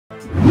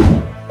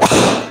Oh,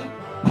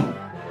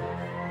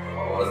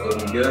 it's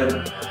looking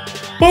good.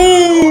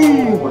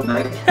 Boom! Oh,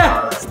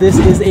 nice. This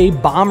is a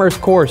bomber's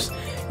course.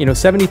 You know,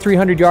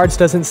 7,300 yards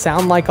doesn't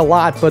sound like a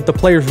lot, but the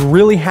players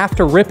really have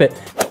to rip it.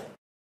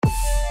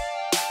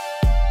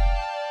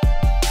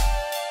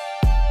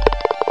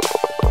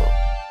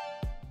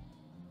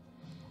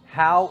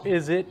 How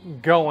is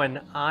it going?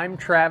 I'm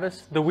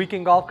Travis, the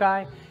Weekend Golf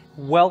Guy.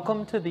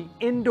 Welcome to the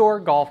Indoor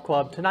Golf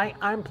Club. Tonight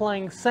I'm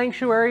playing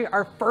Sanctuary,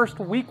 our first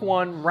week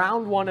one,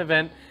 round one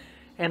event.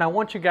 And I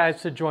want you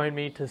guys to join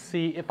me to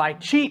see if I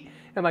cheat.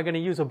 Am I gonna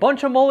use a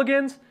bunch of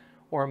mulligans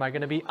or am I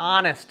gonna be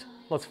honest?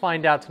 Let's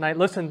find out tonight.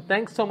 Listen,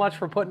 thanks so much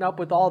for putting up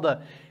with all the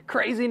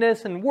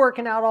craziness and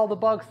working out all the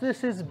bugs.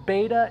 This is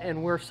beta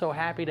and we're so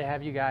happy to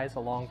have you guys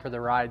along for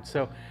the ride.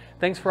 So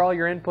thanks for all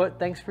your input.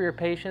 Thanks for your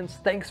patience.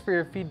 Thanks for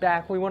your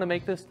feedback. We want to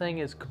make this thing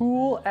as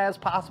cool as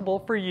possible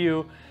for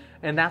you.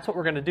 And that's what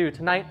we're going to do.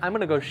 Tonight, I'm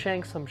going to go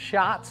shank some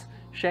shots.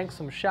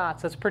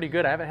 That's pretty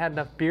good. I haven't had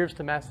enough beers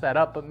to mess that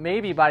up, but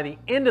maybe by the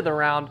end of the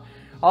round,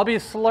 I'll be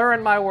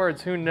slurring my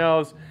words. Who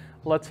knows?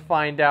 Let's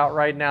find out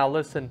right now.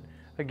 Listen,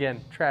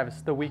 again,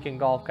 Travis, the Weekend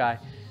Golf Guy.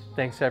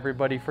 Thanks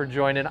everybody for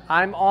joining.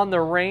 I'm on the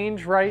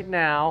range right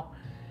now,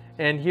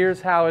 and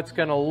here's how it's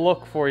going to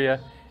look for you.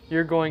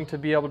 You're going to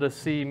be able to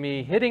see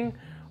me hitting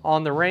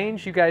on the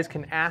range. You guys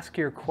can ask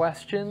your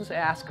questions,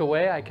 ask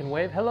away. I can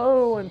wave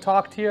hello and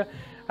talk to you.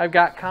 I've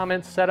got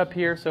comments set up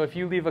here, so if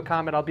you leave a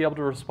comment, I'll be able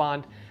to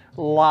respond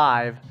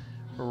live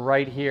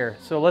right here.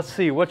 So let's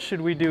see, what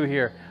should we do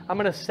here? I'm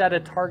gonna set a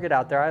target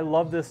out there. I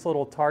love this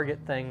little target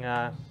thing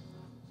that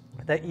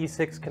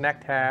E6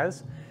 Connect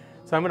has.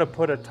 So I'm gonna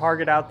put a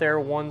target out there,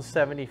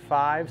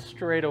 175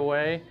 straight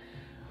away.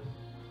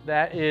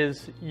 That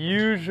is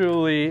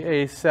usually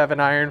a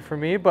 7-iron for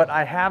me, but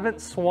I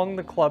haven't swung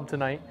the club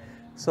tonight.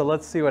 So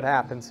let's see what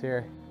happens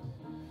here.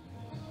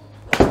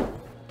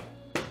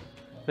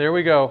 There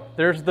we go.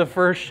 There's the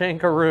first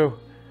shankaroo.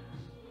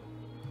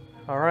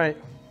 All right.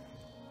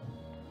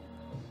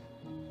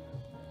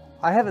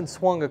 I haven't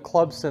swung a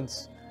club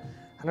since,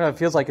 I don't know, it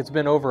feels like it's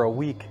been over a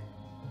week.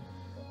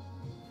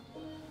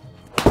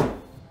 I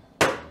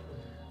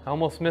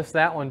almost missed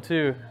that one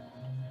too.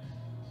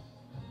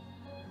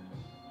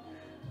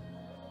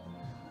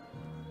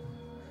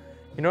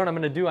 You know what I'm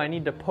going to do? I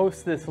need to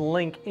post this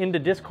link into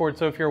Discord.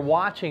 So if you're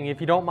watching, if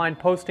you don't mind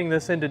posting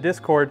this into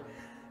Discord,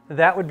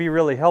 that would be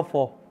really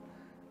helpful.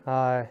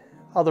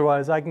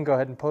 Otherwise, I can go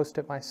ahead and post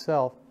it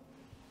myself.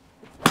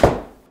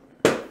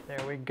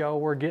 There we go.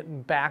 We're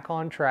getting back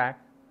on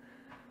track.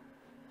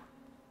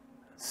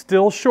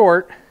 Still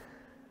short.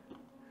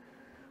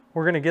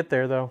 We're going to get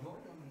there, though.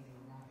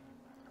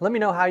 Let me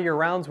know how your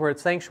rounds were at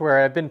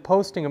Sanctuary. I've been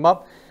posting them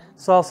up.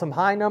 Saw some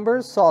high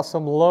numbers, saw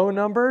some low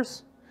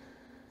numbers.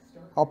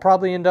 I'll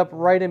probably end up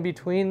right in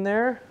between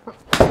there.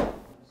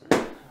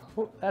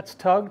 Oh, that's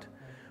tugged.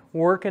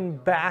 Working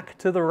back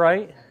to the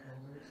right.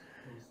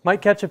 Might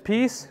catch a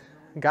piece.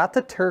 Got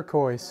the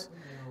turquoise.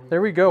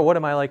 There we go. What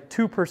am I, like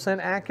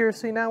 2%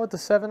 accuracy now with the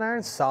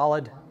 7-iron?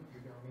 Solid.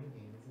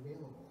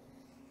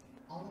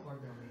 All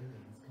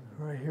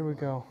right, here we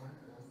go.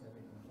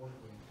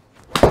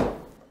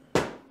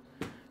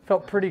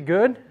 Felt pretty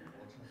good.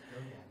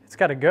 It's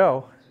got to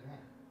go.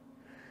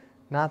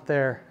 Not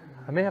there.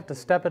 I may have to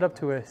step it up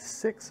to a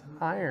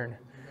 6-iron.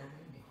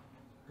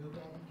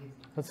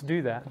 Let's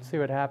do that. Let's see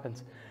what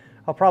happens.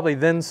 I'll probably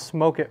then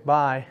smoke it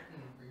by.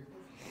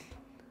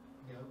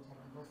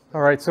 All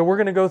right, so we're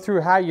going to go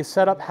through how you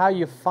set up, how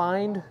you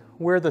find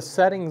where the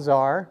settings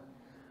are.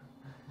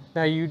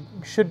 Now you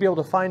should be able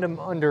to find them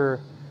under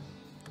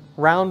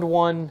round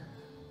one,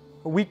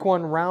 week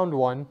one, round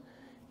one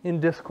in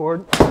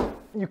Discord.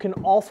 You can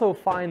also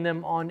find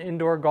them on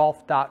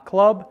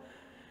indoorgolf.club.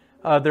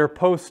 They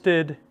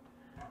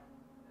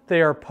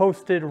are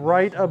posted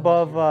right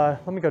above,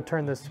 let me go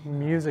turn this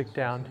music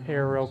down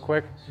here real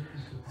quick.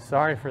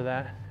 Sorry for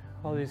that,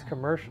 all these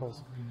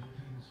commercials.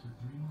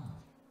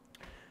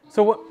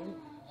 So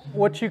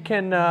what you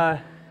can do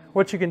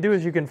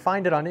is you can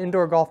find it on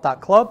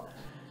indoorgolf.club.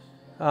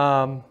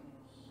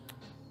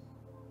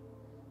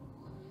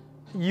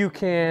 You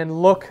can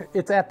look,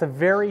 it's at the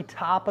very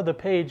top of the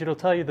page, it'll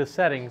tell you the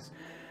settings.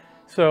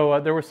 So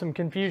there was some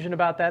confusion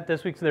about that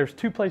this week. So there's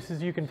 2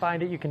 places you can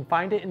find it. You can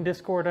find it in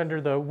Discord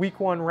under the week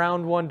 1,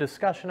 round 1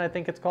 discussion, I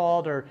think it's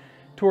called, or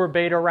tour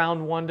beta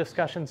round 1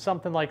 discussion,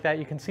 something like that.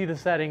 You can see the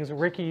settings.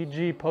 Ricky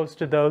G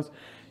posted those.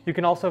 You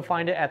can also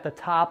find it at the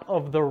top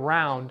of the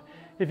round.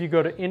 If you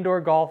go to Indoor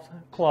Golf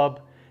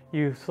Club,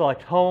 you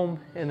select home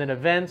and then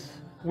events,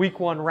 week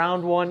 1,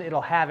 round 1,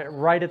 it'll have it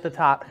right at the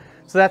top.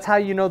 So that's how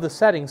you know the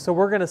settings. So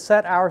we're going to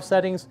set our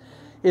settings.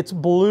 It's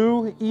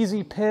blue,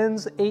 easy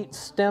pins, 8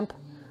 stemp,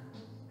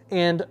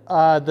 and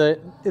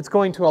it's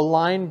going to a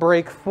line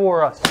break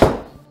for us.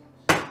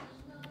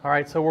 All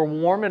right, so we're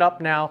warming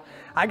up now.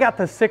 I got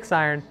the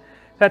 6-iron.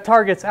 That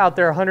target's out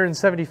there,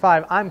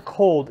 175. I'm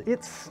cold.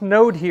 It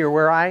snowed here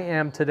where I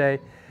am today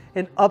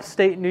in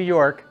upstate New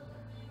York.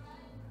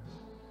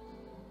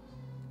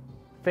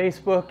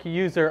 Facebook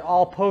user,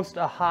 I'll post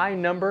a high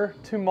number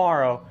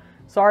tomorrow.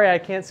 Sorry, I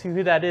can't see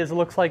who that is. It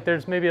looks like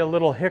there's maybe a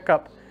little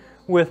hiccup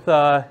with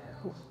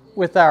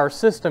our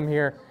system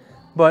here.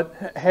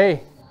 But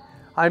hey,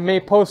 I may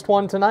post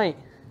one tonight.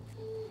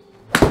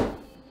 All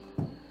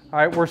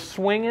right, we're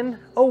swinging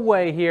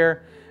away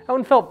here. That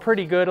one felt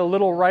pretty good, a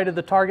little right of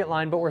the target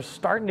line, but we're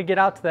starting to get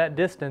out to that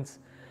distance.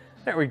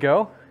 There we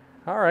go.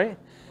 All right,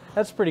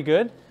 that's pretty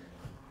good.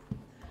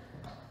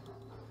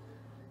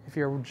 If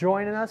you're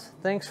joining us,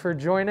 thanks for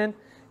joining.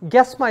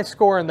 Guess my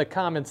score in the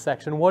comments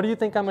section. What do you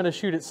think I'm going to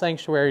shoot at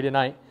Sanctuary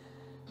tonight?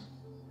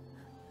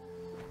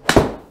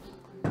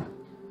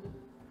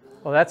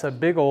 Well, that's a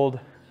big old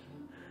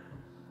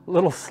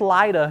little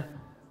slider.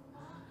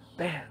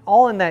 Man,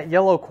 all in that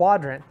yellow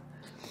quadrant.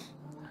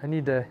 I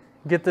need to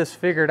get this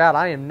figured out.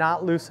 I am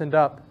not loosened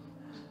up.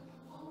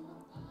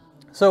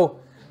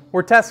 So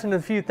we're testing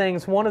a few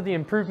things. One of the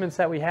improvements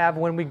that we have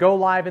when we go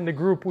live in the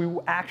group, we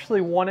actually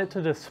want it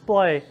to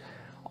display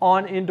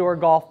on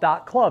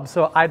indoorgolf.club.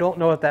 So I don't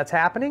know if that's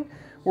happening.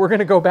 We're going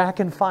to go back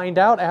and find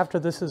out after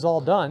this is all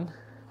done.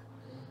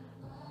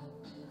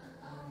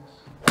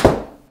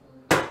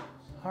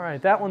 All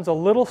right, that one's a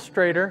little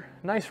straighter.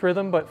 Nice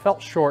rhythm, but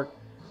felt short.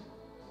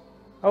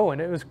 Oh,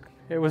 and it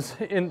was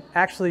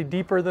actually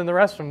deeper than the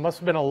rest of them. Must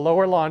have been a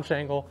lower launch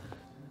angle.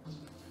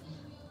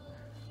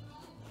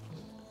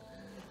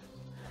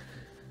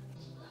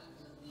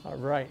 All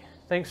right,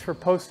 thanks for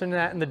posting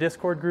that in the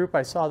Discord group.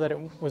 I saw that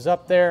it was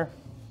up there.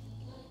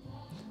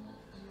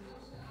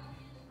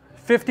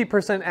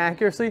 50%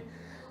 accuracy.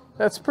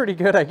 That's pretty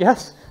good, I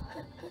guess.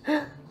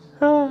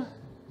 Oh,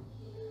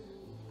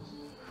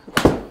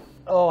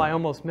 I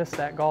almost missed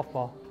that golf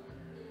ball.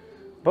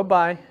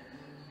 Bye-bye.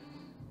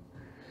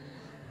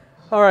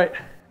 All right,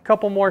 a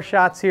couple more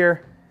shots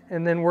here,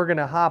 and then we're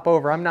gonna hop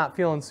over. I'm not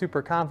feeling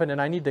super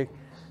confident. I need to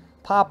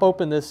pop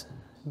open this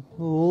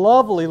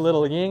lovely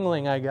little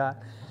Yingling I got.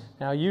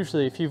 Now,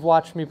 usually, if you've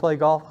watched me play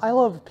golf, I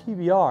love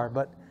PBR,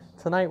 but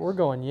tonight we're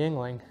going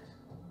Yingling.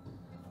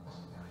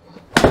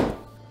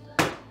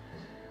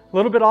 A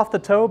little bit off the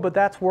toe, but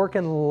that's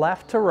working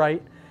left to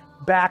right,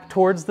 back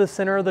towards the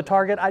center of the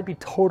target. I'd be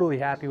totally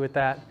happy with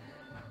that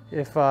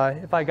if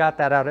I got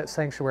that out at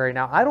Sanctuary.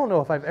 Now, I don't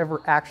know if I've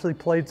ever actually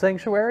played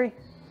Sanctuary,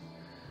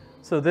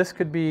 so this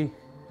could be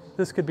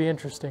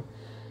interesting.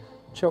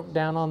 Choke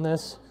down on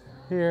this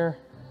here.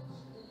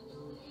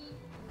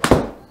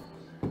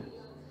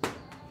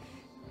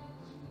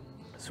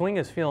 Swing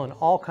is feeling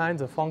all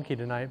kinds of funky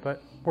tonight,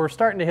 but we're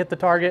starting to hit the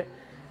target.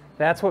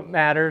 That's what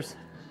matters.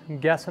 I'm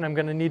guessing I'm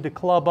going to need to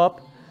club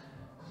up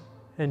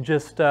and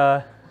just,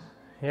 yeah,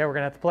 we're going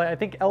to have to play. I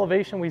think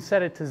elevation, we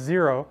set it to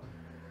 0.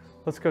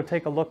 Let's go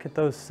take a look at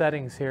those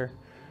settings here.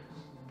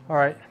 All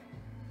right.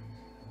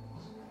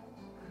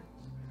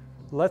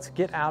 Let's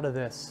get out of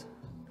this.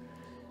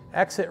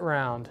 Exit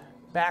round.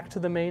 Back to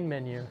the main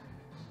menu.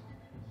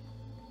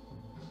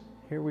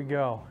 Here we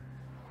go.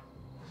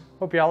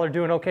 Hope y'all are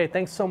doing okay.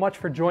 Thanks so much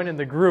for joining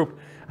the group.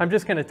 I'm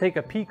just going to take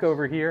a peek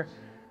over here.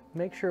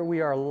 Make sure we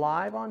are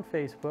live on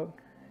Facebook.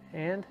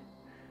 And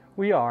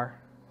we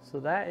are. So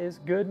that is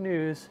good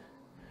news.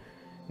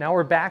 Now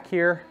we're back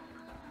here.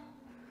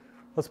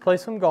 Let's play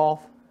some golf.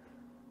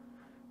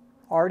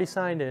 Already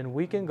signed in.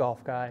 Weekend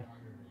Golf Guy.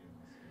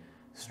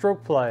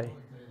 Stroke play.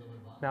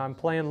 Now I'm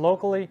playing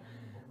locally.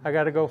 I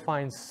got to go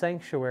find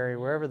Sanctuary,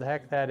 wherever the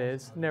heck that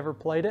is. Never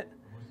played it.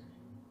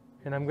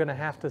 And I'm going to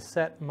have to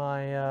set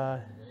my...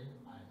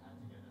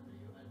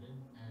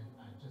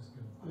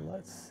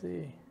 let's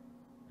see.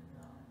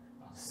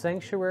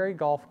 Sanctuary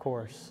Golf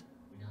Course.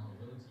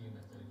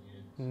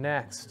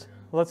 Next,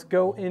 let's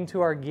go into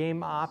our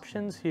game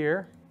options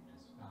here,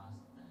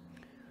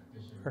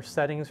 or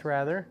settings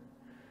rather.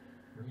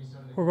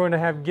 We're going to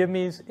have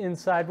gimmies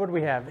inside. What do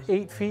we have?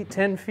 8 feet,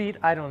 10 feet?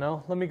 I don't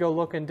know. Let me go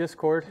look in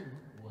Discord.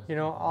 You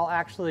know, I'll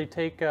actually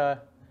take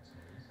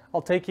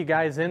you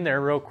guys in there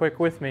real quick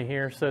with me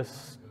here. So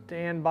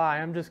stand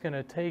by. I'm just going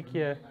to take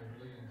you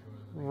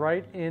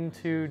right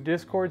into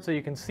Discord so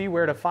you can see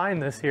where to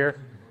find this here.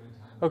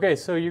 Okay,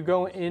 so you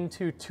go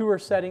into tour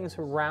settings,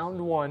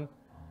 round 1.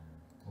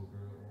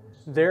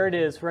 There it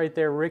is right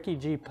there. Ricky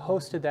G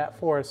posted that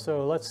for us.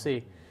 So let's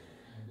see.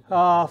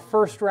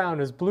 First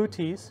round is blue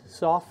tees,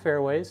 soft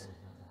fairways,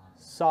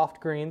 soft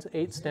greens,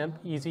 8 stemp,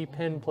 easy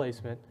pin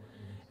placement.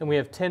 And we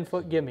have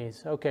 10-foot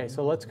gimmies. Okay,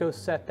 so let's go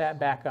set that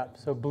back up.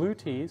 So blue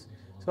tees,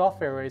 soft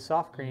fairways,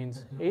 soft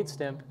greens, 8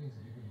 stemp,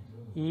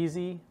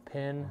 easy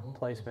pin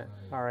placement.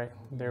 All right,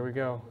 there we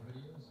go.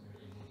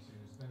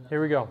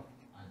 Here we go.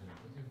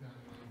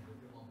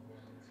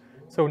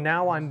 So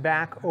now I'm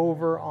back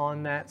over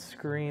on that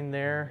screen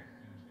there.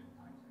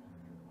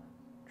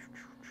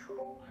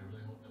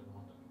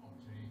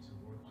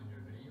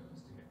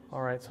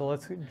 All right, so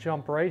let's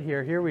jump right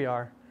here. Here we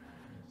are.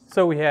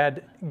 So we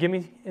had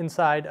gimme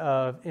inside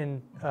of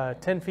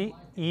 10 feet,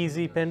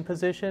 easy pin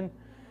position.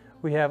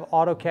 We have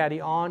auto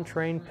caddy on,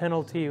 train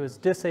penalty was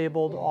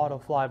disabled,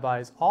 auto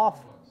flybys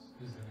off.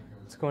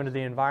 Let's go into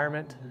the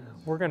environment.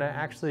 We're gonna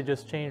actually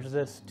just change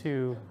this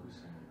to,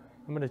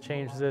 I'm gonna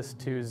change this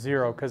to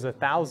 0 because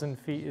 1,000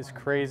 feet is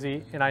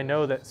crazy. And I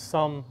know that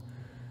some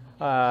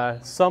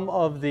Some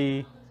of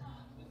the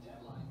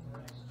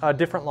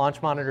different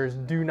launch monitors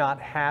do not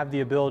have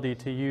the ability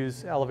to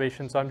use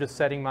elevation, so I'm just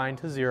setting mine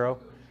to 0.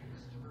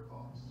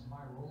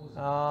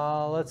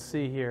 Let's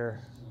see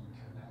here.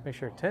 Make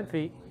sure 10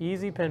 feet,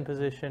 easy pin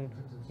position.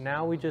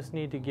 Now we just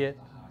need to get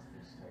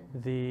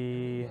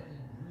the,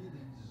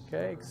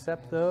 okay,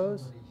 accept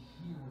those.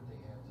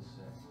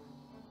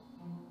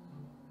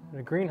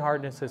 The green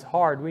hardness is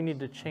hard. We need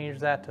to change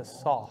that to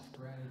soft.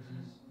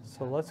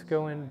 So let's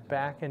go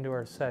back into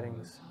our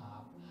settings.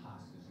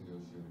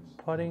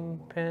 Putting,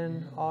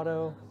 pin,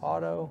 auto,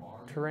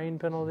 terrain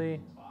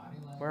penalty.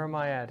 Where am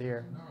I at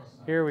here?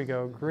 Here we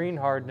go, green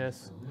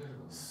hardness,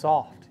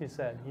 soft, he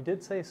said. He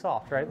did say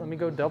soft, right? Let me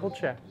go double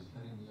check.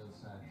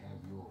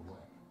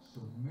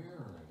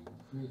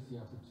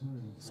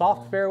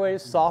 Soft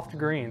fairways, soft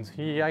greens.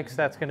 Yikes,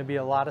 that's gonna be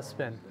a lot of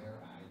spin.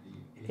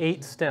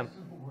 8 stem,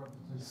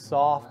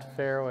 soft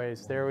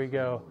fairways, there we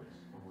go.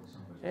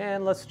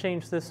 And let's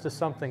change this to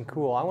something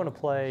cool. I wanna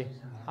play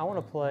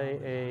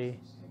a,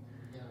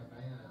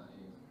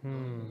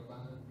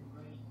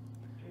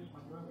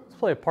 let's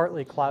play a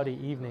partly cloudy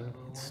evening.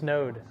 It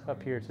snowed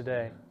up here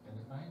today.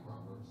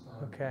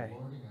 Okay.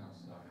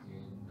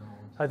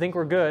 I think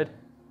we're good.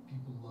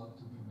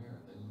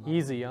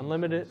 Easy,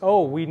 unlimited.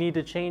 Oh, we need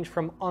to change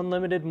from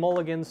unlimited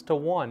mulligans to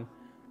 1.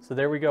 So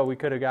there we go. We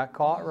could have got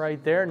caught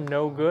right there.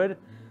 No good.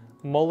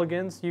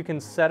 Mulligans, you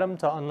can set them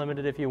to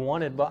unlimited if you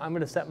wanted, but I'm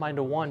going to set mine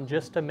to 1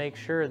 just to make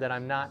sure that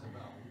I'm not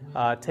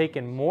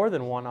taking more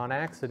than 1 on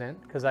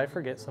accident, because I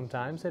forget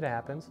sometimes. It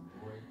happens.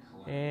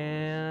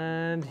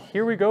 And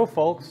here we go,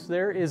 folks.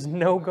 There is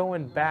no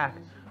going back.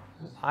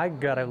 I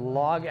gotta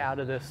log out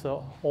of this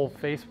whole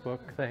Facebook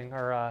thing,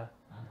 or I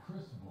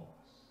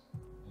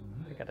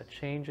gotta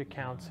change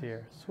accounts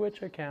here.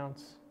 Switch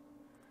accounts.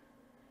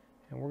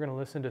 And we're gonna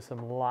listen to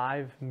some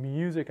live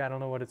music. I don't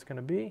know what it's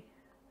gonna be.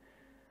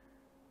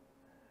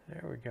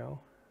 There we go.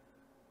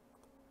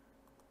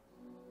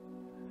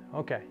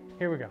 Okay,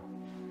 here we go.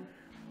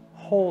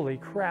 Holy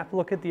crap,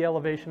 look at the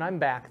elevation. I'm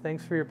back.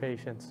 Thanks for your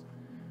patience.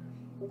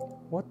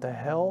 What the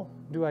hell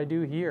do I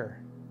do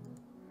here?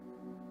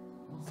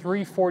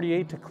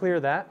 348 to clear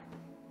that.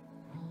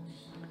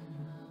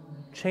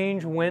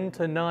 Change wind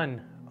to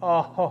none.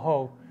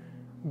 Oh,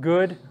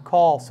 good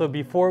call. So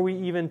before we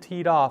even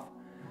teed off,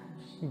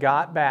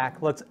 got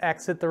back. Let's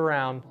exit the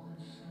round.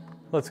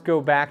 Let's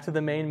go back to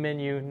the main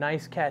menu.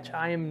 Nice catch.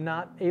 I am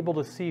not able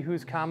to see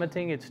who's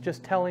commenting. It's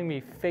just telling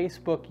me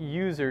Facebook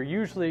user.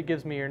 Usually it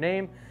gives me your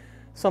name.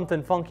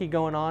 Something funky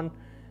going on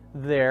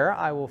there.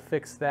 I will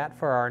fix that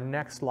for our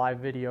next live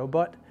video,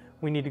 but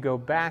we need to go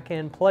back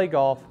in, play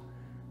golf.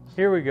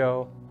 Here we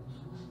go.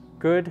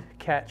 Good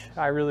catch.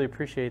 I really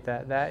appreciate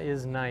that. That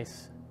is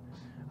nice.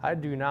 I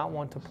do not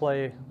want to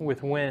play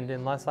with wind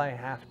unless I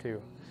have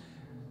to.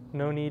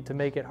 No need to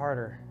make it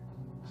harder.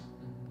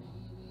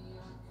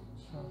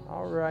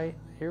 All right,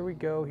 here we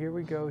go, here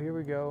we go, here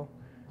we go.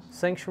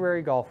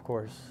 Sanctuary Golf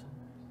Course.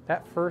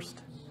 That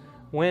first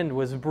wind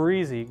was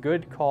breezy.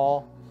 Good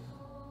call.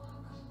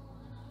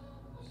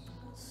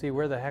 See,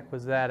 where the heck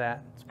was that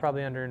at? It's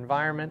probably under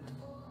environment.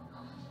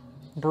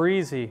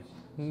 Breezy.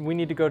 We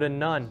need to go to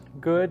none.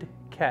 Good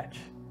catch.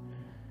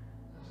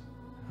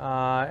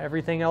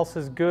 Everything else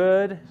is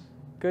good.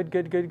 Good,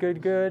 good, good,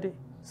 good, good.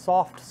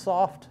 Soft,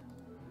 soft.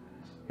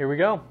 Here we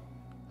go.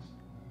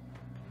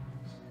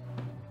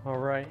 All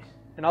right.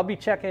 And I'll be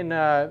checking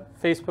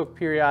Facebook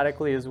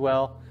periodically as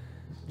well,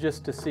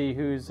 just to see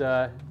who's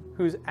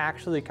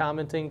actually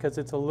commenting, because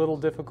it's a little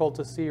difficult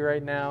to see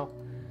right now.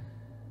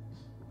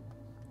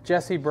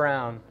 Jesse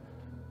Brown.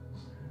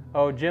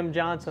 Oh, Jim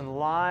Johnson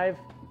live.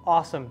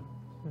 Awesome.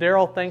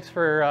 Daryl, thanks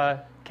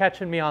for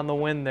catching me on the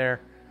win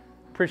there.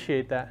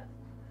 Appreciate that.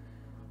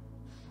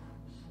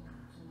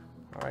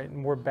 All right,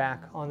 and we're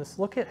back on this.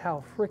 Look at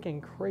how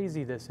freaking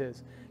crazy this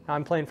is. Now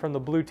I'm playing from the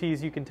blue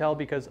tees, you can tell,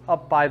 because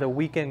up by the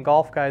Weekend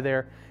Golf guy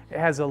there, it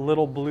has a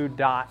little blue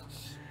dot.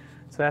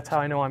 So that's how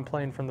I know I'm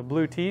playing from the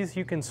blue tees.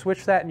 You can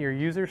switch that in your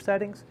user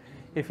settings.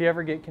 If you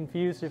ever get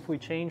confused, if we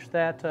change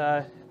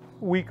that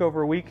week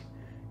over week,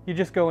 you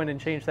just go in and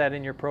change that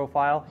in your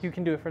profile. You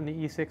can do it from the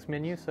E6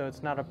 menu, so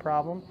it's not a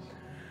problem.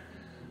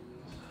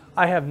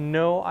 I have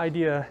no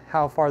idea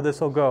how far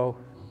this will go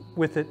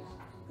with it.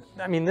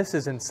 I mean, this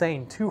is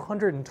insane.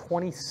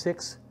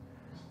 226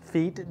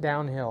 feet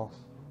downhill.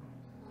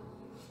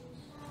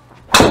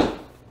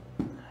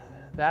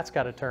 That's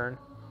got to turn.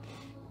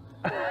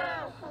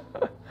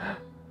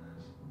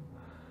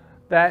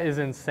 That is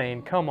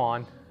insane. Come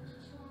on.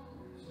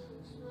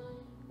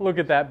 Look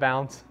at that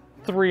bounce.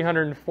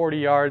 340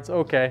 yards.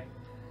 Okay.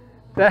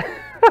 That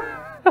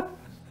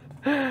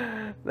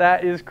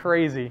is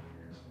crazy.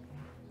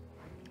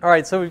 All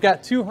right, so we've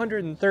got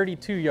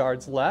 232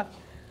 yards left.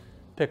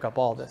 Pick up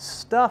all this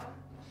stuff.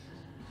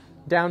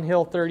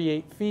 Downhill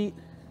 38 feet.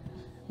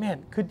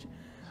 Man,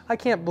 I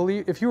can't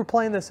believe, if you were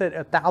playing this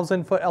at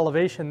 1,000-foot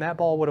elevation, that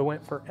ball would have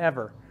went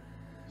forever.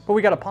 But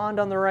we got a pond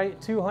on the right,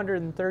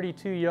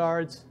 232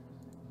 yards.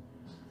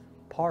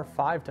 Par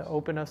 5 to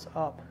open us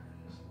up.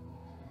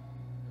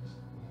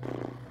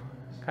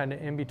 Kind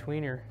of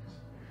in-betweener.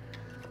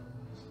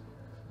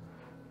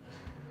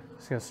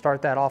 gonna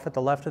start that off at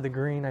the left of the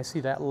green. I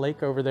see that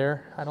lake over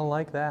there. I don't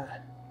like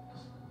that.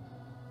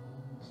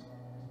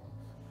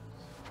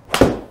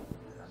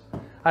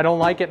 I don't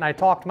like it, and I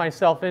talked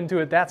myself into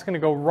it. That's gonna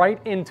go right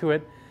into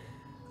it.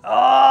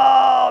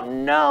 Oh,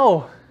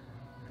 no!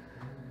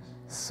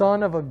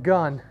 Son of a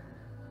gun.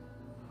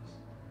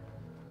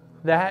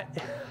 That,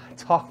 I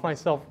talked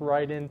myself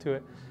right into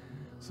it.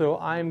 So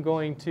I'm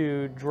going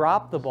to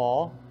drop the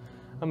ball.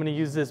 I'm going to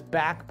use this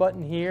back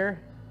button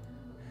here.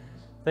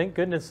 Thank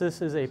goodness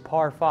this is a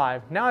par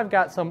 5. Now I've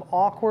got some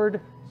awkward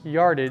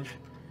yardage.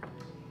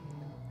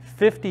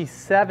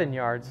 57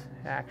 yards,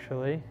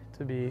 actually,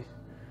 to be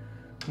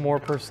more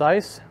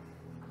precise.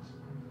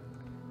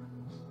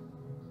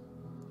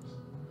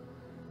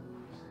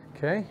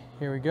 Okay,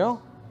 here we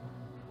go.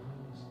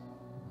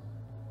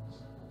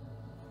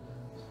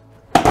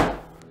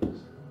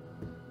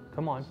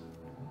 Come on.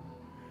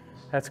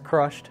 That's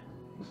crushed.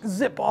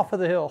 Zip off of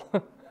the hill.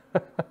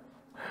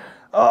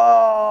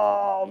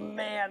 Oh,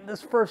 man,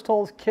 this first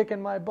hole's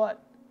kicking my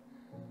butt.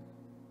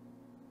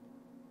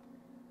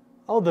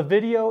 Oh, the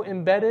video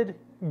embedded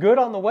good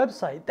on the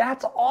website.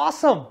 That's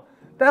awesome.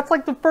 That's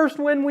like the first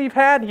win we've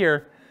had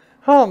here.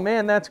 Oh,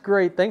 man, that's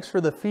great. Thanks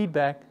for the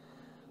feedback.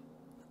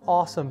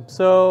 Awesome.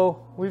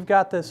 So we've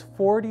got this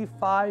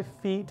 45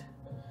 feet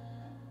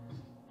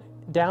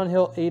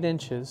downhill 8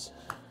 inches.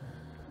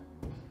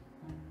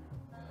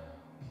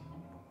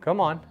 Come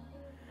on,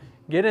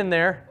 get in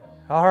there.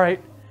 All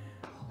right.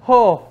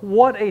 Oh,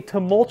 what a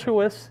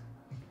tumultuous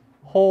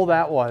hole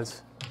that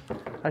was.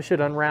 I should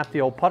unwrap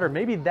the old putter.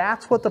 Maybe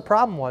that's what the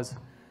problem was.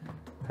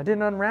 I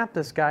didn't unwrap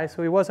this guy,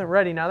 so he wasn't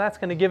ready. Now that's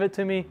going to give it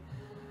to me,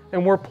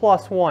 and we're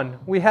 +1.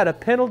 We had a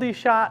penalty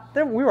shot.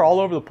 We were all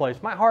over the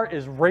place. My heart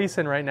is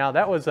racing right now.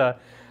 That was a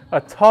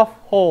tough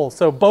hole.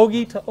 So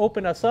bogey to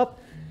open us up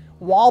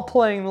while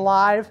playing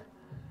live.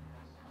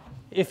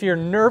 If you're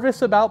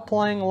nervous about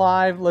playing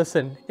live,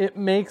 listen, it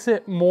makes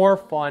it more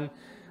fun.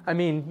 I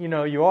mean, you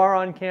know, you are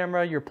on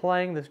camera, you're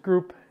playing this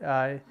group,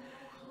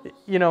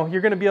 you know,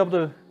 you're going to be able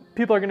to,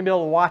 people are going to be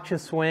able to watch you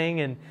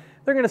swing, and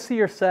they're going to see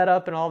your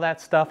setup and all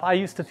that stuff. I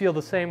used to feel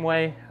the same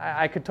way.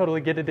 I could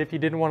totally get it if you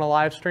didn't want to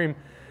live stream,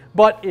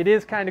 but it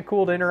is kind of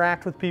cool to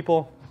interact with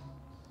people,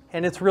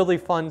 and it's really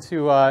fun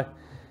to,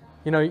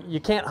 you know,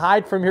 you can't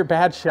hide from your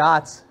bad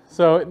shots,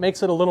 so it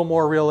makes it a little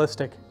more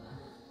realistic.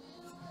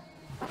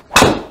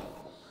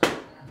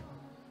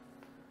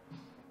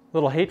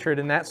 Little hatred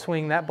in that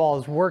swing. That ball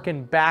is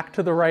working back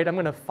to the right. I'm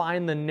going to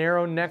find the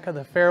narrow neck of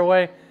the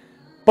fairway.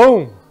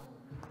 Boom.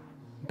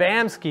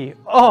 Bamski.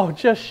 Oh,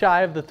 just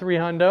shy of the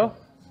 300.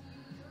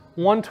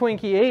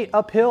 128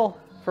 uphill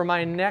for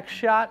my next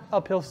shot.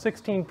 Uphill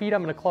 16 feet.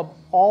 I'm going to club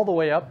all the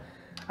way up.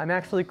 I'm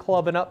actually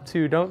clubbing up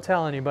to, don't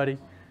tell anybody.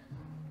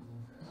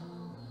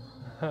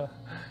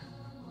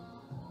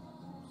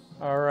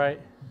 All right.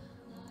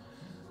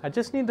 I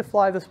just need to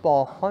fly this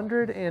ball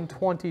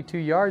 122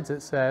 yards,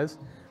 it says.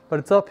 But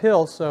it's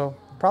uphill, so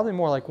probably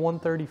more like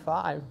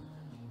 135.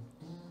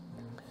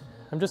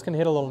 I'm just going to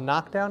hit a little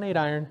knockdown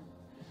 8-iron.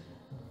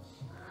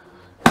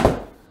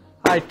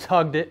 I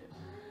tugged it.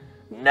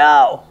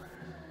 No!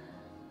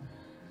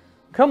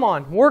 Come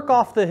on, work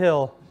off the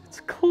hill.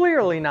 It's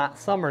clearly not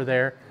summer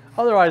there.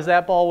 Otherwise,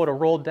 that ball would have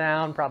rolled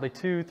down probably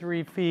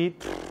 2-3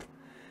 feet.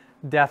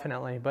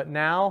 Definitely. But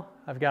now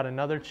I've got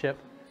another chip.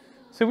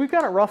 So we've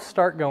got a rough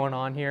start going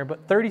on here,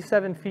 but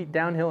 37 feet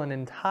downhill an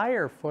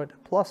entire foot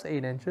plus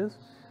 8 inches.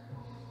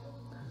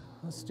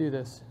 Let's do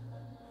this.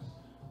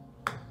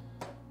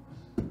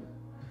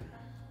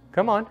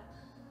 Come on.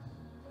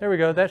 There we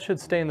go. That should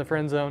stay in the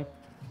friend zone.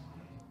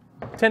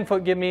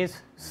 10-foot gimmies.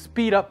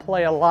 Speed up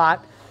play a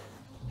lot.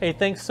 Hey,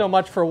 thanks so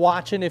much for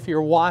watching. If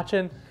you're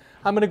watching,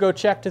 I'm going to go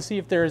check to see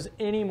if there's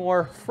any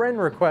more friend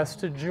requests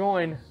to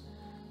join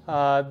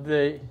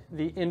the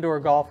indoor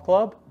golf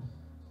club.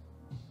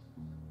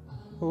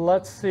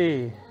 Let's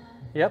see.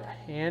 Yep,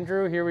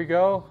 Andrew, here we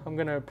go. I'm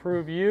going to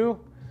approve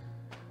you.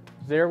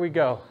 There we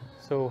go.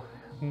 So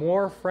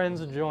more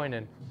friends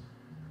joining.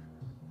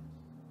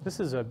 This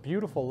is a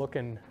beautiful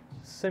looking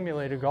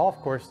simulated golf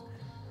course.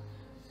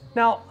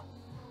 Now,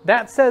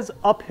 that says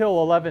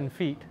uphill 11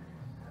 feet,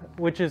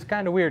 which is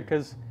kind of weird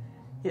because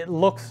it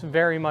looks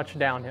very much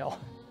downhill.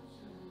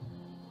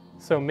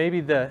 So maybe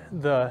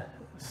the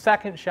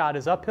second shot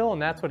is uphill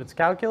and that's what it's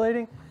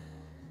calculating.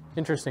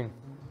 Interesting.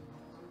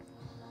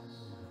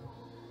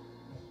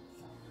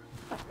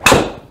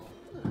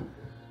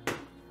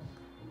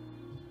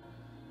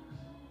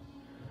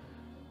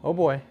 Oh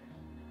boy.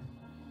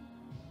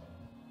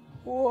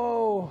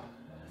 Whoa.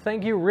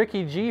 Thank you,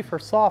 Ricky G, for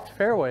soft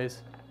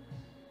fairways.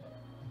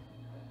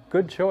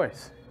 Good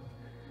choice.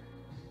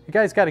 You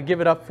guys got to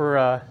give it up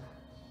for...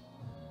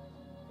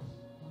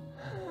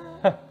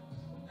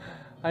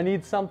 I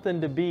need something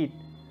to beat.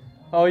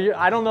 Oh,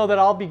 I don't know that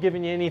I'll be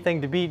giving you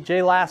anything to beat. Jay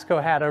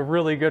Lasko had a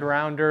really good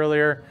round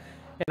earlier,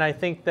 and I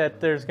think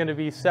that there's going to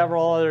be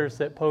several others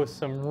that post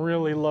some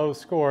really low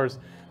scores.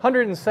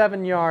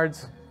 107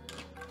 yards.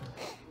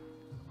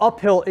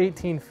 Uphill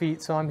 18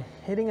 feet, so I'm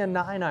hitting a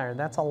 9-iron.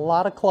 That's a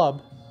lot of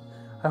club.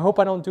 I hope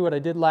I don't do what I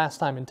did last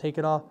time and take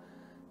it off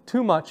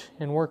too much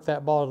and work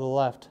that ball to the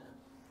left.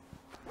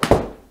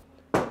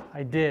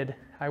 I did.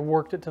 I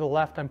worked it to the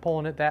left. I'm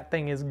pulling it. That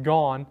thing is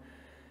gone.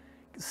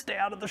 Stay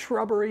out of the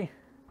shrubbery.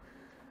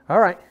 All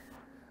right.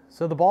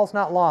 So the ball's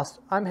not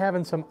lost. I'm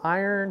having some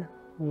iron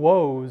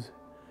woes.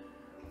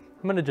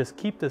 I'm going to just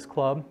keep this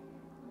club.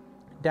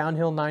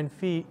 Downhill 9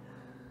 feet.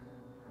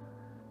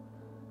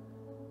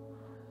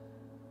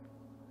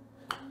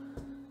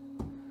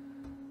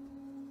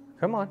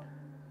 Come on.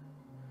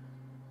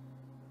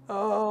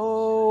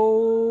 Oh,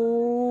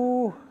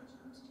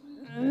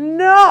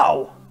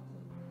 no!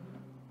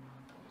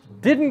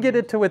 Didn't get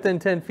it to within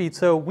 10 feet,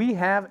 so we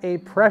have a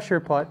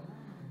pressure putt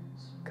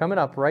coming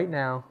up right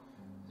now.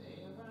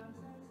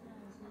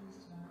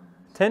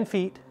 10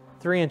 feet,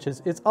 3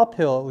 inches. It's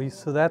uphill at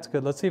least, so that's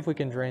good. Let's see if we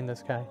can drain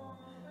this guy.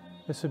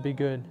 This would be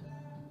good.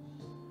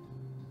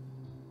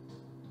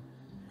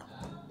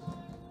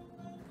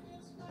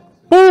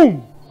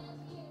 Boom!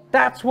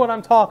 That's what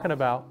I'm talking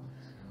about.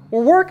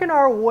 We're working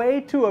our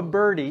way to a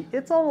birdie.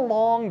 It's a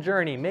long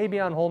journey. Maybe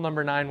on hole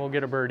number 9 we'll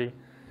get a birdie.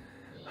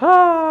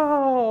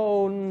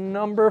 Oh,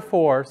 number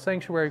 4,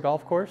 Sanctuary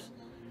Golf Course.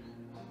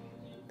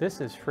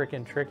 This is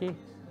freaking tricky.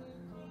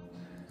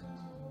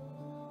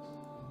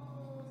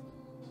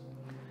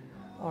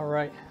 All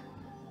right.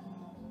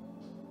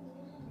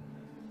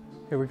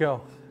 Here we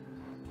go.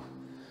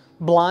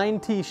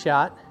 Blind tee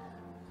shot.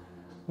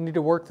 Need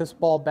to work this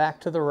ball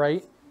back to the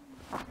right.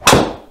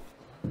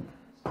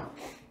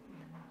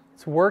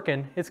 It's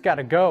working. It's got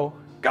to go.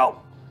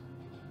 Go!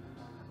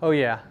 Oh,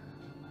 yeah.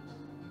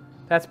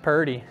 That's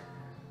purdy.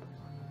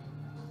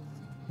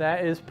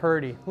 That is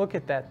purdy. Look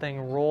at that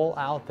thing roll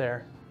out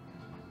there.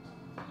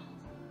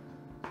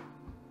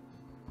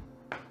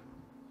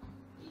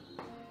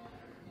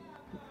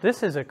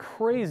 This is a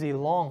crazy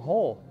long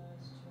hole.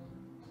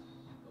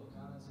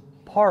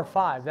 Par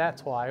 5,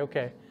 that's why.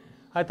 Okay.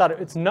 I thought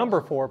it's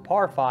number 4,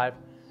 par 5.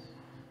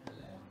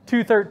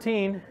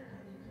 213.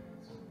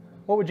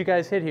 What would you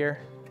guys hit here,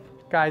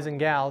 guys and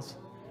gals?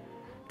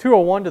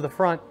 201 to the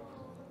front.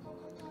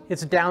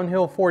 It's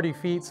downhill 40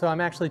 feet, so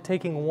I'm actually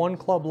taking 1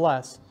 club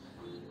less.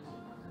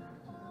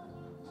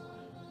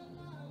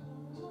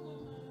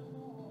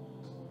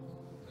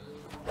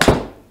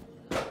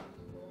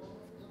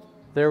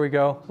 There we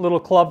go. Little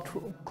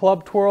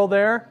club twirl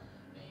there.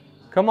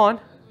 Come on.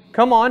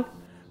 Come on.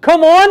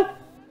 Come on!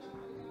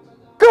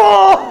 Go!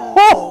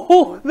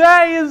 Oh,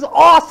 that is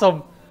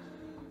awesome!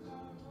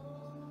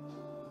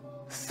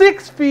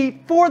 6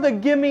 feet for the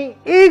gimme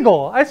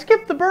eagle. I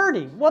skipped the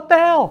birdie. What the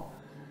hell?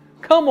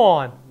 Come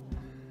on.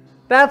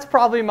 That's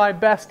probably my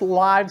best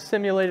live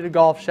simulated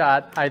golf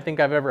shot I think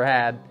I've ever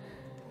had.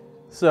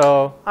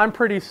 So I'm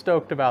pretty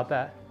stoked about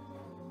that.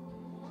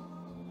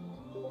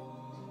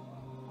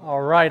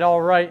 All right,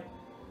 all right.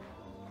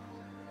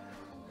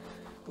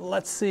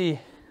 Let's see.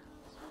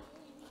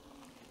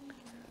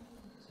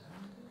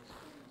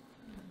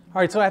 All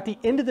right, so at the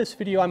end of this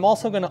video, I'm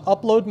also going to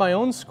upload my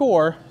own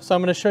score. So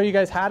I'm going to show you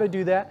guys how to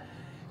do that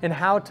and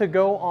how to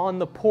go on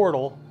the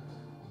portal.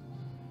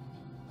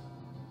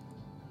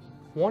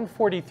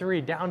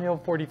 143,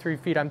 downhill 43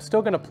 feet. I'm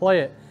still going to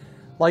play it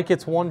like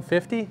it's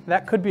 150.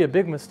 That could be a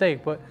big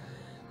mistake, but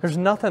there's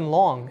nothing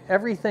long.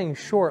 Everything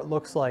short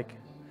looks like.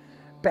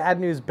 Bad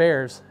news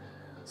bears.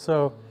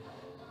 So,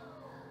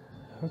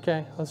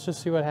 okay, let's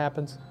just see what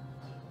happens.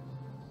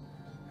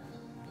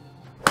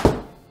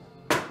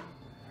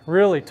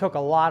 Really took a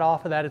lot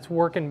off of that. It's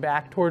working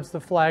back towards the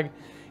flag.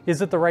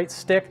 Is it the right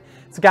stick?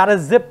 It's got to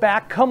zip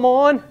back. Come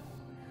on.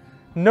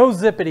 No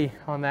zippity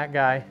on that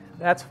guy.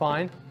 That's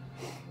fine.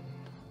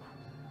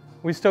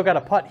 We still got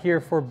a putt here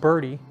for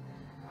birdie.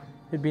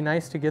 It'd be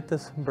nice to get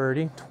this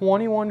birdie.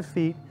 21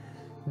 feet,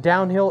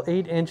 downhill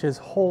 8 inches.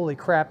 Holy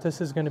crap,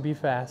 this is going to be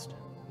fast.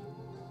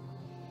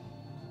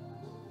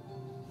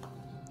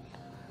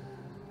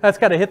 That's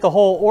got to hit the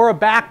hole or a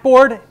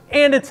backboard,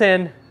 and it's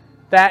in.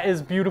 That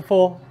is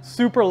beautiful,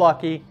 super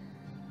lucky.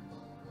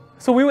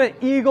 So we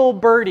went eagle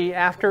birdie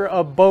after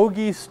a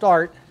bogey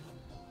start.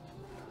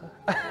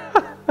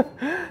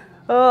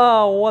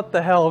 Oh, what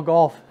the hell,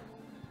 golf.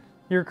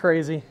 You're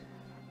crazy.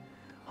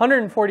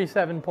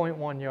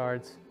 147.1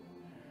 yards.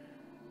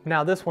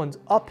 Now this one's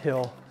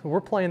uphill. So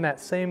we're playing that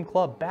same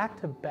club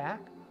back to back,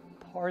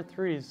 par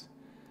 3s.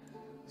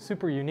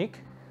 Super unique.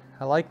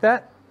 I like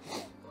that.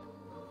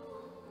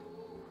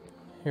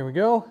 Here we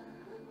go.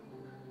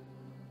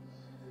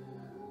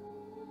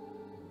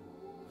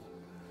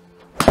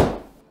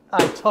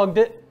 I tugged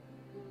it.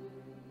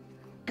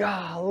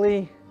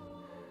 Golly.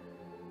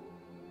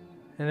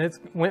 And it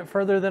went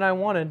further than I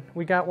wanted.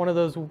 We got one of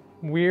those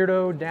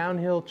weirdo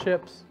downhill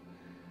chips.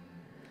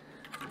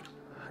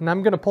 And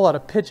I'm going to pull out a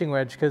pitching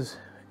wedge because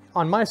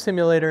on my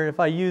simulator, if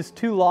I use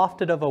too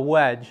lofted of a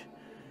wedge,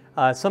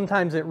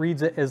 sometimes it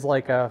reads it as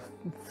like a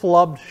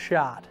flubbed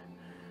shot.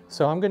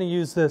 So I'm going to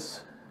use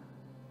this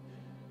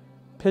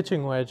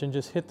pitching wedge and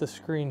just hit the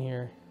screen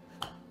here.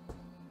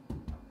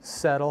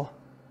 Settle.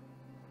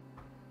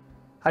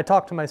 I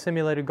talked to my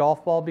simulated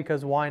golf ball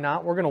because why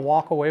not? We're going to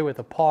walk away with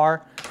a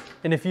par.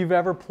 And if you've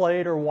ever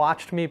played or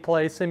watched me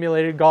play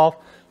simulated golf,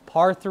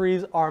 Par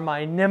threes are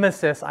my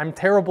nemesis. I'm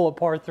terrible at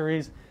par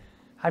threes.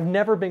 I've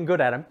never been good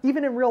at them.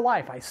 Even in real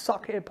life, I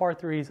suck at par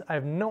threes. I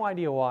have no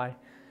idea why.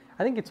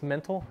 I think it's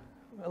mental.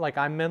 Like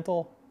I'm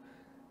mental.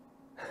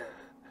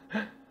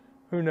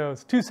 Who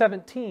knows?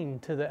 217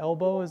 to the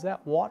elbow. Is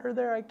that water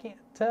there? I can't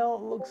tell.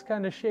 It looks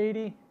kind of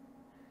shady.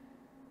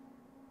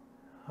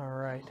 All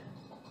right.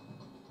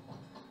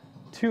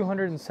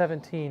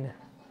 217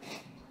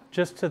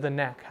 just to the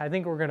neck. I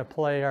think we're going to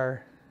play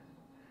our,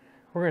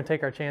 we're going to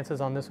take our chances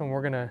on this one.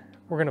 We're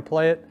going to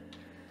play it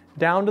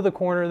down to the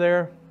corner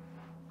there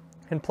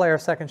and play our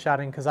second shot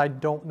in because I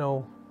don't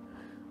know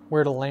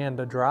where to land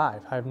a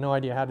drive. I have no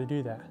idea how to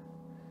do that.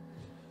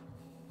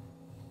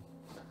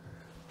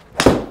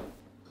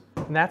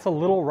 And that's a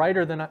little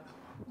righter than,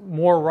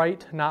 more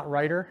right, not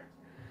righter,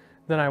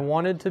 than I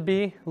wanted to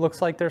be.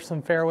 Looks like there's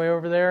some fairway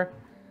over there.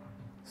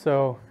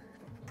 So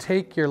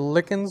take your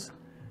lickings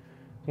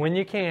when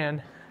you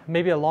can.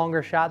 Maybe a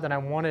longer shot than I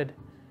wanted.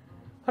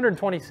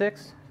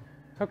 126,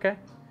 okay.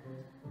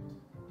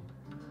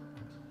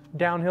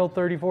 Downhill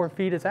 34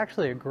 feet. It's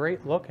actually a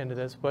great look into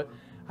this, but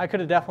I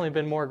could have definitely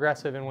been more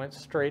aggressive and went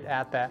straight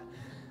at that.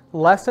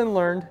 Lesson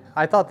learned.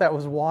 I thought that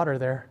was water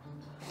there.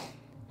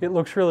 It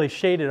looks really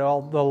shaded,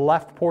 all the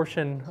left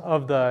portion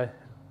of the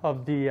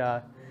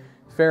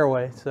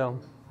fairway. So,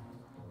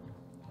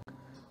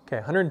 okay,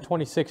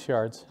 126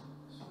 yards.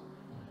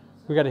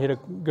 We got to hit a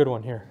good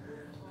one here.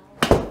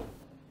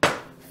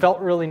 Felt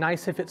really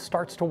nice. If it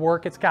starts to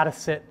work, it's got to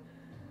sit.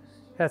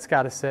 That's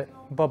got to sit.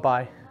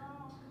 Bye-bye.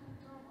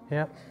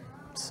 Yep,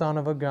 son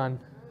of a gun.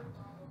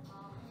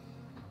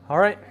 All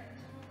right,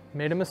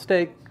 made a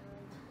mistake.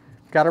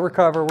 Got to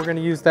recover. We're going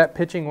to use that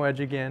pitching wedge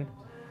again.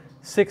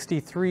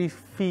 63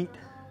 feet.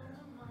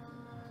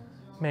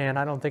 Man,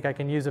 I don't think I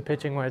can use a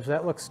pitching wedge.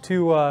 That looks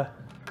too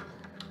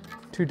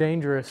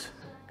dangerous.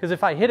 Because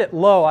if I hit it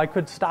low, I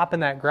could stop in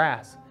that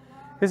grass.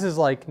 This is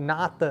like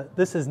not the,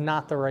 this is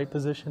not the right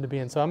position to be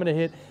in. So I'm going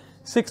to hit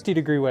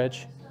 60-degree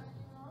wedge.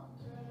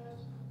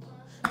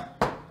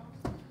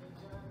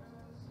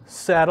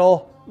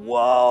 Settle.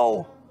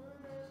 Whoa.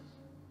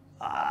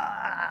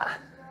 Ah.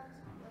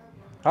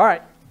 All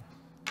right.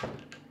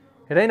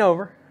 It ain't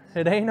over.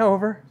 It ain't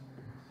over.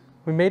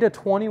 We made a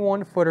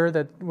 21-footer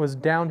that was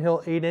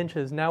downhill 8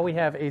 inches. Now we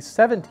have a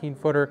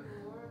 17-footer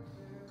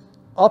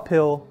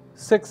uphill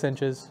 6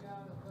 inches.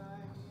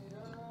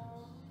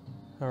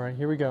 All right,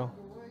 here we go.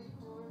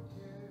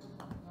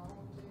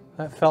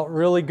 That felt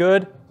really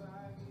good.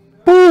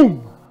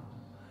 Boom!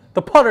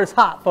 The putter's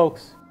hot,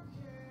 folks.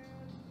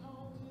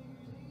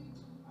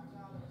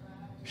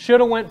 Should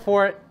have went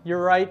for it.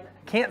 You're right.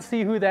 Can't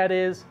see who that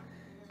is.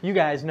 You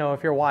guys know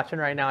if you're watching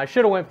right now. I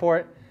should have went for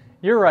it.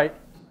 You're right.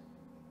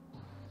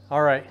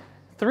 All right,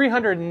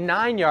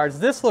 309 yards.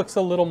 This looks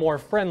a little more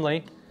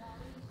friendly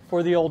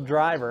for the old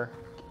driver.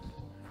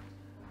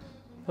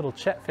 Little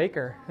Chet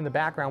Faker in the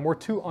background. We're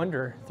 2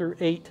 under through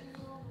 8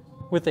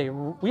 with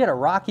we had a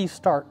rocky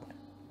start.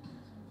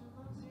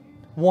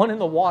 1 in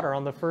the water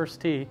on the first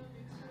tee.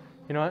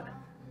 You know what?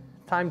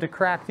 Time to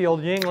crack the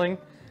old Yingling.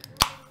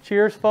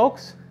 Cheers,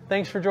 folks.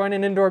 Thanks for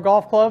joining Indoor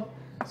Golf Club.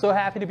 So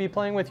happy to be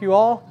playing with you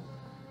all.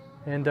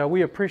 And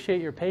we appreciate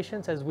your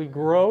patience as we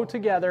grow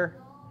together.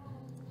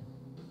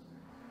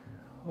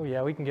 Oh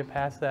yeah, we can get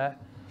past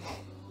that.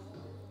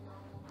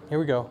 Here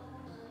we go.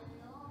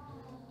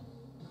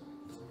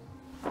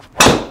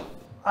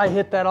 I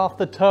hit that off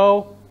the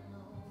toe.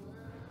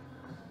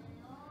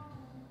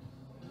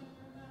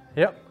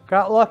 Yep,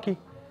 got lucky.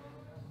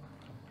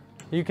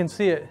 You can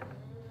see it.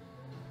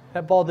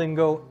 That ball didn't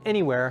go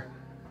anywhere.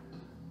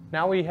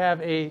 Now we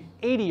have a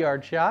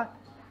 80-yard shot.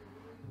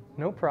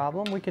 No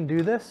problem, we can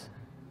do this.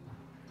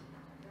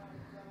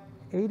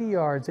 80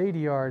 yards, 80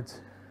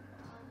 yards.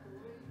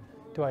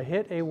 Do I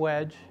hit a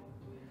wedge?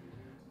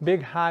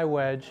 Big high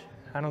wedge.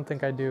 I don't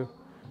think I do.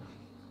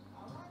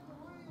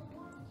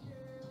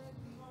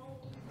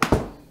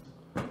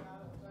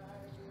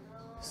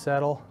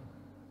 Settle.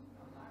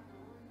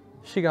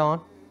 She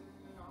gone.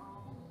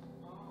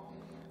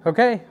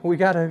 Okay, we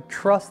gotta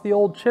trust the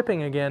old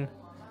chipping again.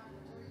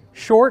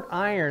 Short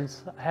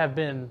irons have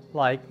been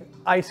like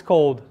ice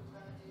cold.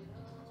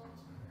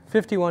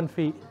 51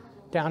 feet,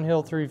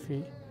 downhill 3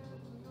 feet.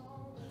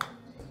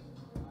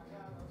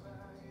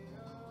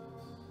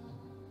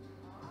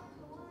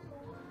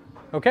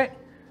 Okay,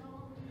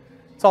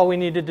 that's all we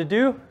needed to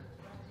do.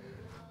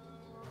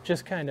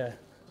 Just kind of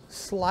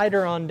slide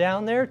her on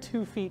down there,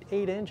 2 feet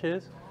 8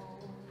 inches.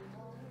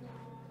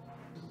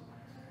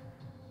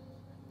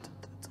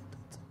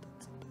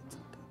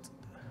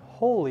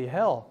 Holy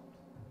hell.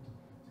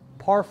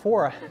 Par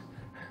 4,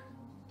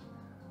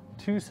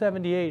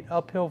 278,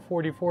 uphill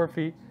 44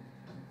 feet.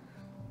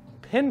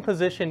 Pin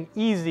position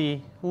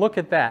easy, look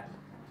at that.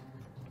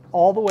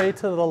 All the way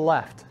to the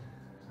left.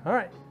 All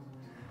right.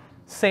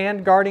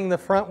 Sand guarding the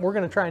front. We're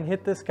going to try and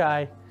hit this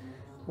guy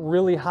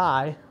really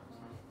high.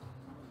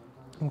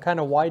 I'm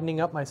kind of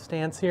widening up my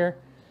stance here.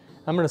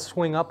 I'm going to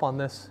swing up on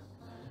this.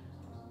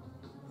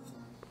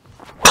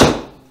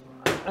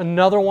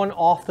 Another one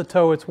off the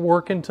toe. It's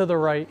working to the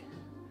right.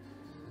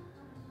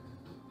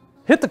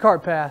 Hit the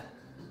cart path.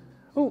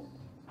 Ooh,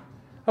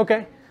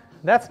 okay,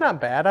 that's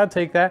not bad. I'll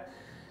take that.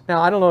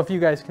 Now, I don't know if you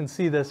guys can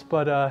see this,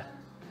 but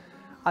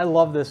I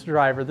love this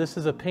driver. This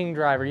is a ping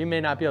driver. You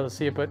may not be able to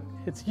see it, but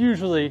it's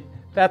usually,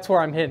 that's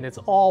where I'm hitting. It's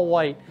all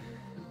white.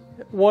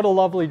 What a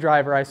lovely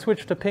driver. I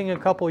switched to ping a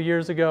couple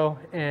years ago,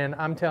 and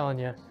I'm telling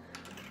you,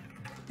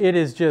 it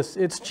is just,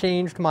 it's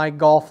changed my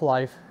golf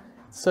life.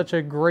 It's such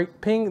a great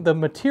ping. The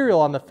material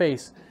on the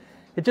face,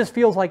 it just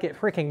feels like it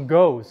freaking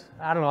goes.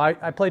 I don't know.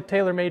 I played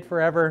TaylorMade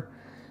forever,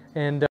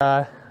 and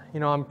you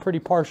know, I'm pretty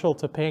partial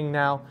to ping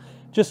now.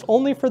 Just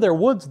only for their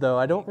woods, though.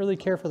 I don't really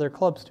care for their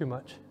clubs too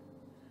much.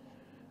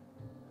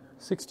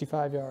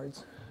 65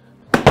 yards.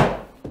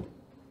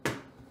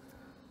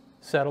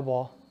 Settle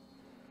ball.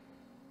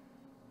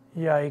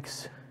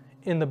 Yikes.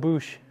 In the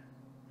bush.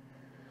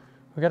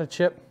 We got a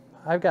chip.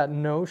 I've got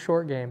no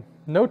short game.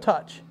 No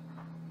touch.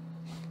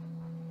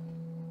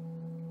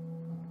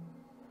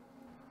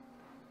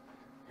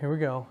 Here we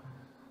go.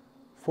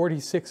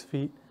 46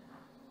 feet.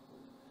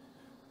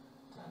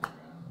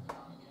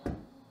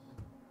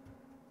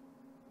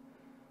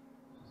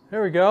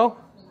 There we go.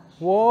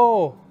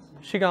 Whoa.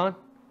 She gone.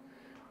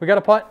 We got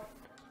a putt.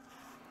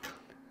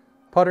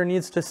 Putter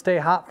needs to stay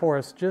hot for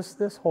us. Just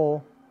this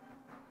hole.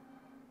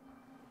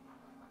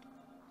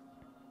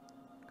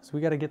 So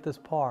we got to get this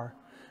par.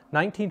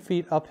 19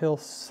 feet uphill,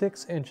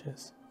 6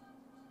 inches.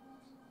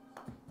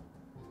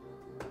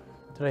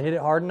 Did I hit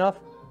it hard enough?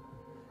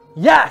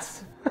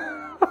 Yes!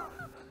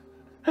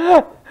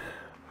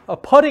 A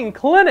putting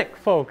clinic,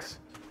 folks.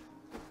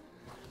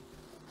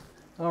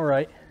 All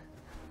right.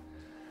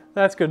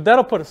 That's good.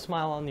 That'll put a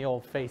smile on the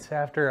old face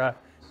after a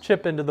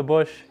chip into the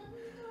bush.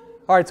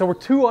 All right, so we're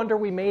 2 under.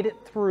 We made it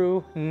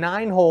through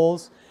 9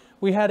 holes.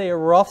 We had a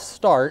rough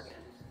start,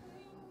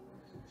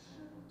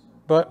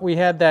 but we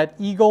had that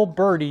eagle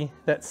birdie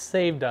that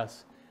saved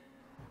us.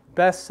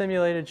 Best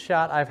simulated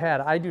shot I've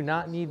had. I do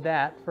not need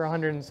that for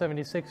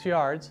 176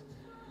 yards.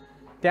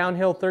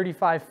 Downhill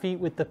 35 feet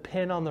with the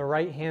pin on the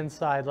right-hand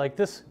side. Like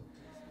this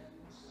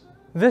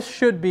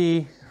should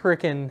be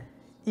freaking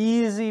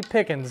easy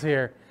pickings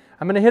here.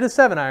 I'm gonna hit a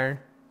 7-iron.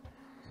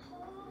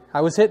 I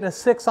was hitting a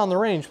 6 on the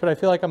range, but I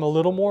feel like I'm a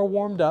little more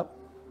warmed up.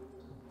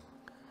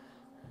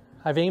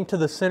 I've aimed to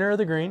the center of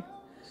the green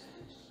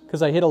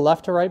because I hit a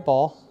left to right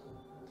ball.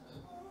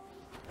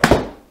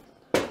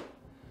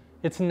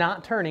 It's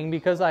not turning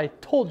because I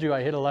told you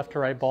I hit a left to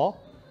right ball.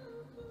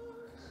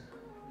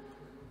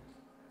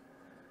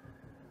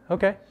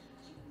 Okay.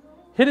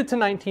 Hit it to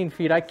 19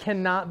 feet. I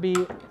cannot be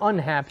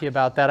unhappy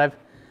about that.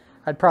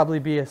 I'd probably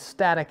be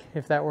ecstatic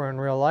if that were in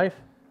real life.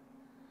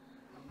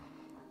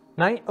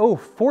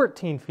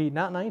 14 feet,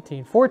 not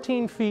 19.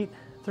 14 feet,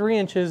 3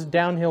 inches,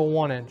 downhill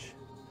 1 inch.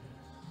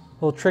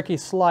 Little tricky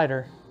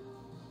slider.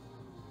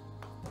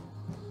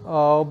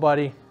 Oh,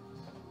 buddy.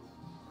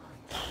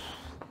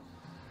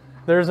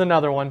 There's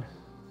another one.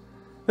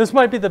 This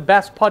might be the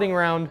best putting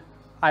round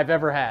I've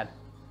ever had.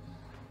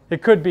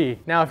 It could be.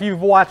 Now, if you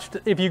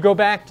go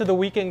back to the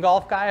Weekend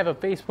Golf Guy, I have a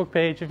Facebook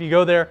page. If you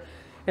go there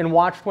and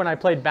watched when I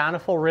played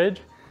Bountiful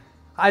Ridge,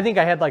 I think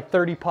I had like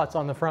 30 putts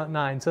on the front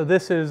 9. So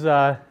this is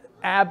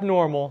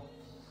abnormal.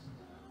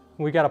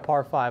 We got a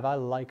par 5. I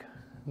like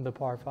the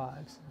par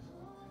 5s.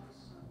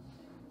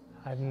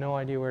 I have no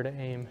idea where to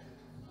aim.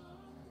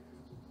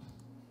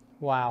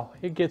 Wow,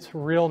 it gets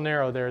real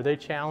narrow there. They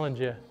challenge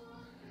you.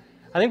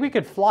 I think we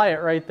could fly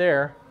it right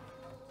there.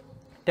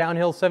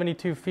 Downhill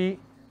 72 feet.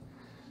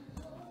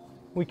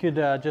 We could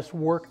just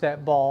work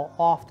that ball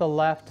off the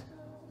left,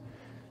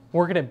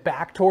 working it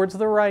back towards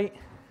the right.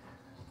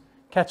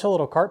 Catch a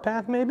little cart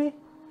path maybe.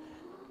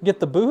 Get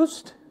the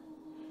boost.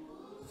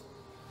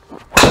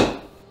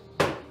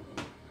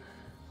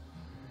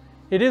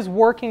 It is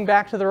working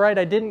back to the right.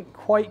 I didn't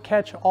quite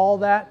catch all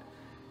that.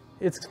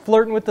 It's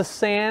flirting with the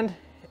sand,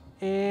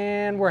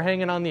 and we're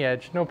hanging on the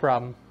edge. No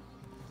problem.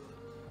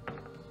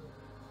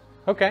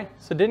 Okay,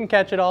 so didn't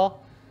catch it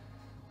all.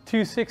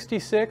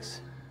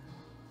 266.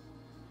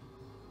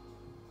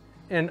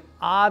 And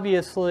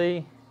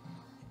obviously,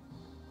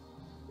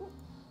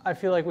 I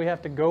feel like we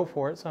have to go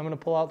for it, so I'm going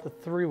to pull out the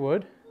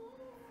 3-wood.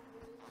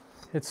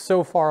 It's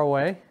so far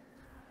away.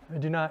 I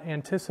do not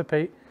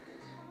anticipate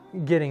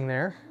getting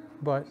there,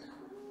 but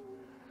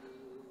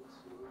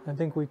I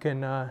think we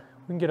can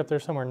get up there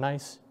somewhere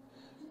nice.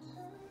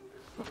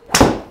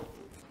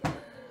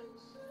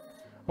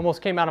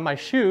 Almost came out of my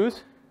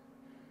shoes.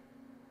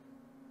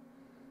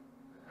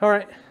 All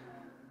right,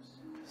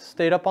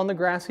 stayed up on the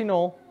grassy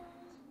knoll.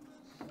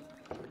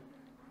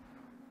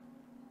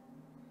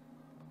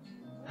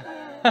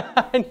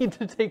 I need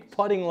to take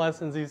putting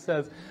lessons, he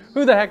says.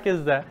 Who the heck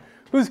is that?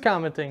 Who's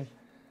commenting?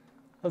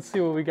 Let's see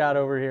what we got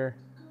over here.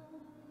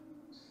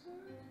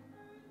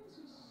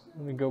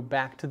 Let me go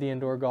back to the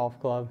indoor golf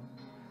club.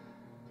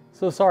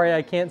 So sorry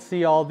I can't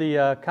see all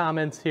the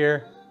comments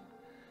here.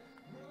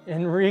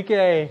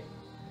 Enrique,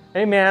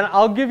 hey man,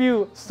 I'll give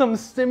you some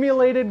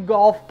simulated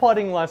golf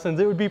putting lessons.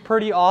 It would be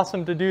pretty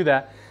awesome to do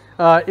that.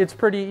 It's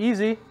pretty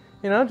easy,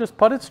 you know, just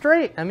putt it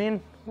straight. I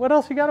mean, what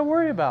else you got to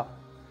worry about?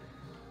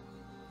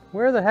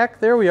 Where the heck?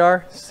 There we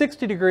are.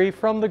 60 degree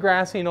from the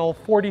grassy knoll,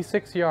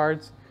 46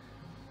 yards.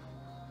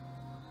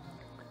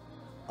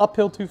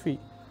 Uphill 2 feet.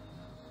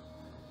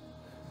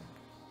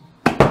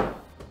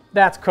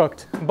 That's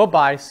cooked.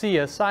 Bye-bye. See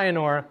ya.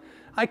 Sayonara.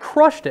 I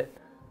crushed it.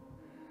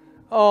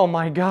 Oh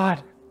my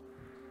God.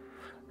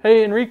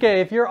 Hey,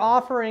 Enrique, if you're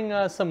offering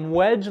some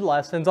wedge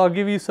lessons, I'll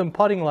give you some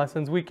putting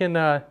lessons. We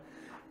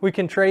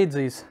can trade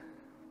these.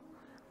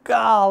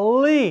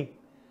 Golly.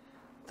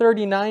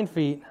 39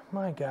 feet.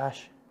 My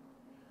gosh.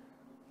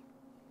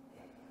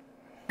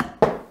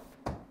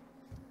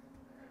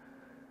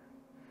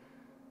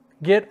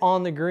 Get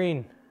on the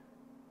green.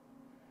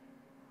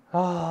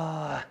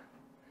 Ah.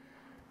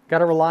 Got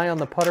to rely on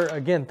the putter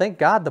again. Thank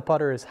God the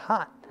putter is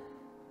hot.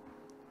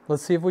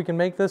 Let's see if we can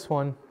make this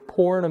one.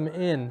 Pouring them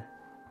in.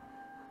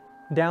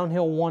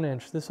 Downhill 1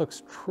 inch. This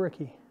looks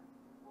tricky.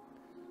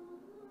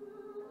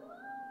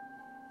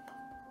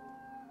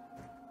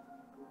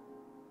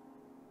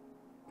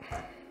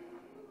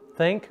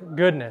 Thank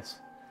goodness.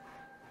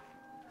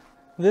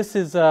 This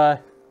is,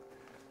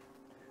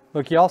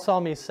 look, y'all saw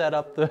me set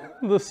up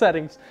the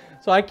settings.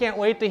 So I can't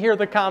wait to hear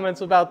the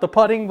comments about the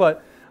putting,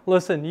 but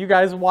listen, you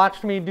guys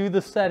watched me do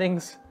the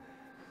settings.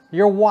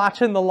 You're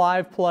watching the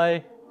live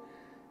play.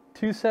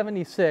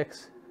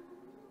 276.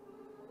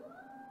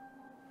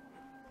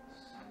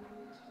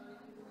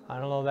 I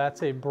don't know,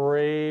 that's a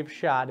brave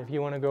shot if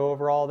you want to go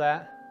over all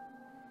that.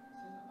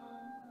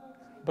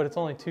 But it's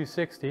only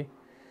 260.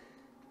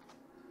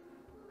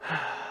 All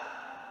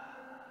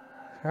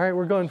right,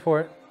 we're going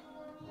for it.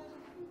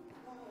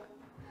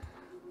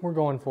 We're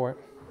going for it.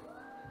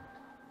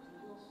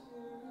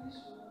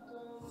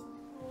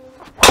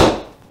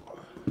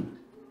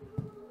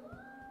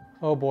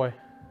 Oh boy.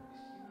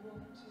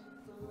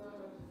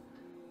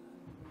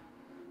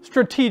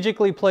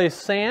 Strategically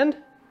placed sand.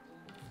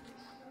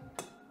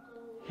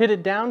 Hit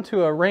it down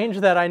to a range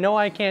that I know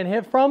I can't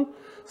hit from.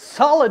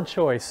 Solid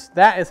choice.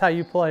 That is how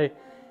you play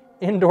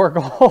indoor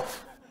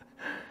golf.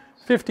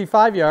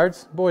 55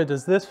 yards. Boy,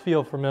 does this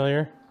feel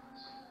familiar.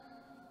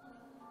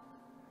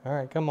 All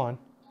right, come on.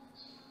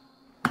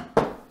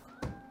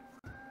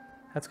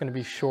 That's going to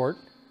be short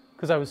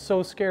because I was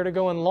so scared of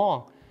going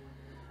long.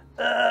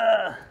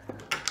 All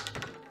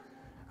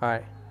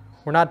right,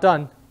 we're not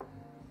done.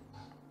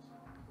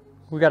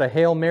 We got a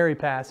Hail Mary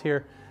pass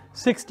here.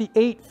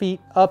 68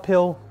 feet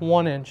uphill,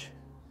 1 inch.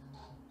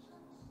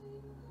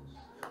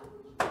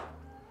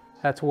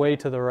 That's way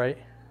to the right.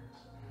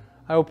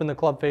 I opened the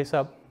club face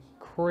up.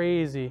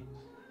 Crazy.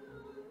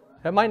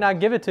 That might not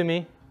give it to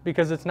me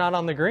because it's not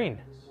on the green.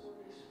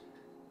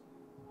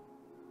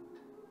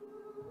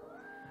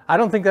 I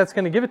don't think that's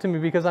going to give it to me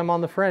because I'm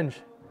on the fringe.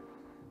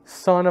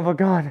 Son of a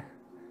gun.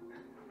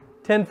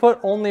 10 foot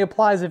only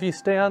applies if you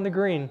stay on the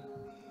green.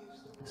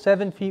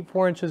 7 feet,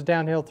 4 inches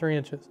downhill, 3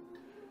 inches.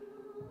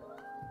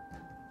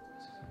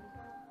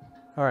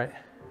 All right.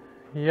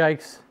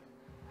 Yikes.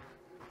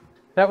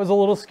 That was a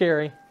little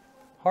scary.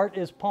 Heart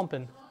is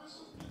pumping.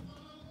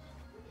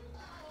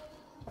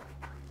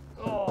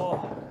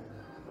 Oh.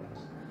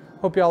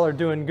 Hope y'all are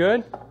doing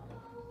good.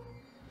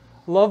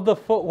 Love the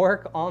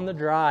footwork on the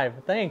drive.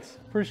 Thanks.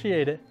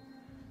 Appreciate it.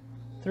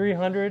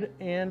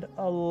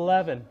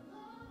 311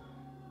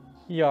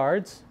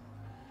 yards.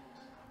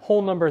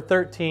 Hole number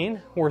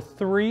 13. We're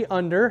 3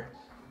 under.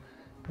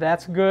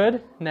 That's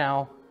good.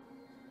 Now,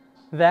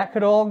 that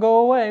could all go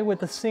away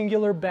with a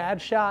singular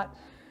bad shot.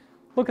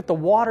 Look at the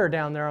water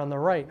down there on the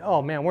right.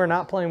 Oh man, we're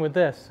not playing with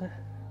this.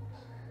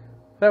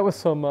 That was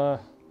some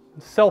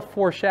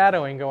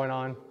self-foreshadowing going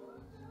on.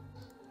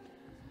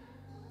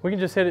 We can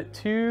just hit it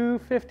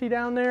 250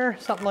 down there,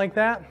 something like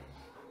that.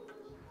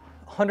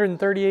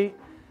 138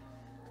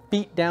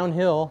 feet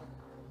downhill.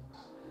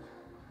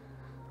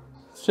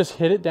 Let's just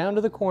hit it down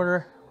to the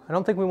corner. I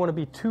don't think we want to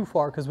be too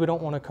far because we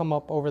don't want to come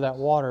up over that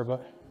water,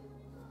 but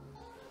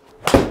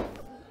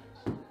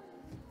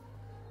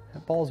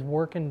that ball's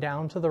working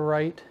down to the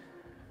right.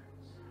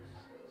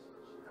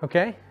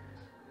 Okay.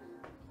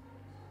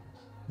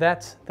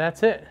 That's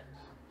it.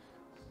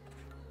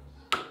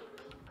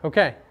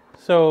 Okay.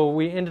 So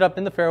we ended up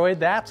in the fairway.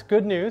 That's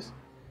good news.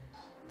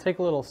 Take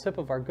a little sip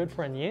of our good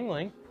friend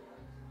Yingling.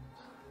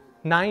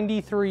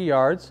 93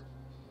 yards.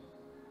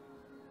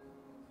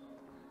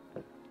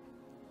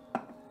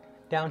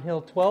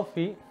 Downhill 12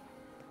 feet.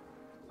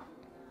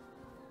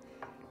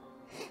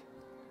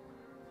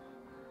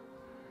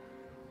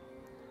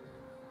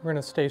 We're going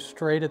to stay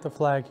straight at the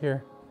flag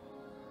here.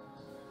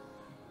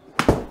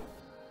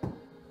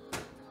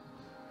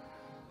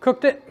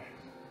 Cooked it.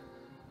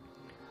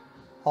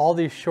 All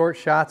these short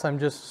shots, I'm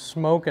just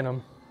smoking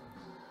them.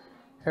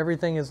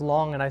 Everything is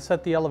long, and I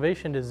set the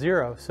elevation to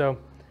 0, so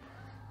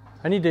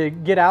I need to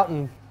get out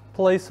and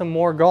play some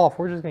more golf.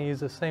 We're just going to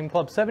use the same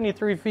club.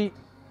 73 feet.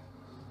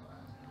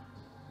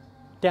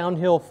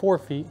 Downhill 4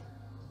 feet.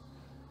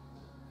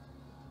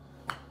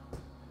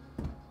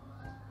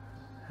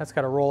 That's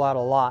got to roll out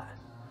a lot.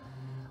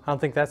 I don't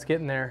think that's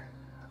getting there.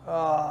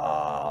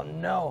 Oh,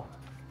 no.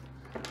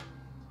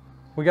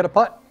 We got a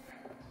putt.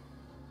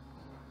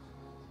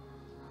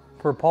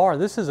 For par.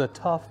 This is a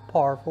tough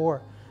par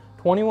 4.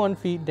 21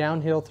 feet,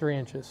 downhill 3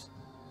 inches.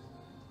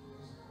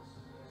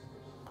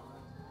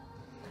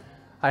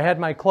 I had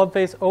my club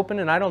face open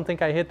and I don't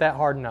think I hit that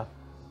hard enough.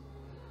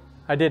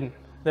 I didn't.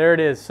 There it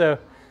is. So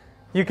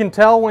you can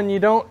tell when you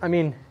don't, I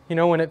mean, you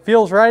know, when it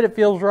feels right,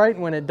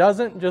 and when it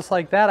doesn't, just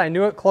like that. I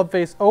knew it, club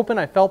face open.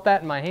 I felt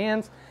that in my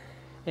hands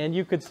and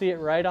you could see it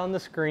right on the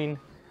screen.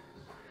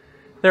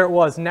 There it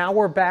was. Now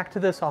we're back to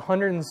this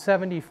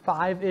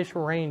 175-ish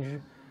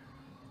range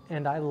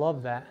and I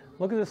love that.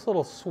 Look at this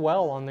little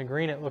swell on the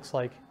green, it looks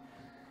like.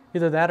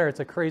 Either that or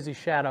it's a crazy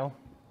shadow.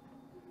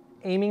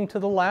 Aiming to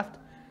the left.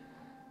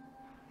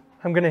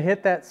 I'm going to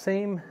hit that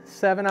same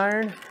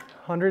 7-iron,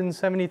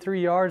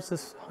 173 yards.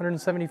 This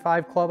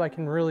 175 club, I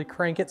can really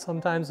crank it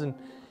sometimes and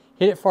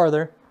hit it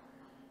farther.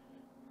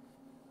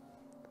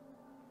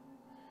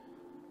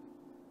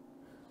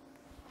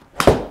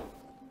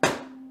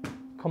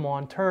 Come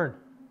on, turn.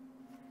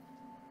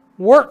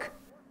 Work!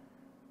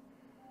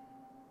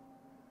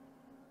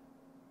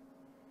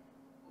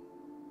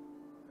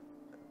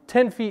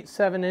 "10 feet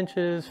 7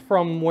 inches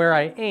from where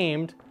I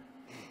aimed,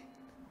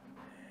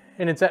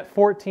 and it's at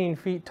 14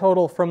 feet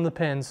total from the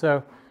pin.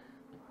 So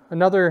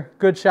another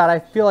good shot. I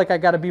feel like I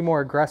got to be more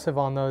aggressive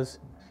on those.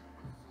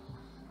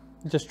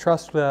 Just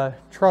trust that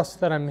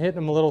I'm hitting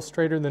them a little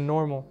straighter than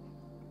normal.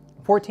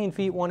 14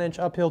 feet 1 inch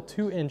uphill,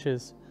 2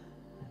 inches.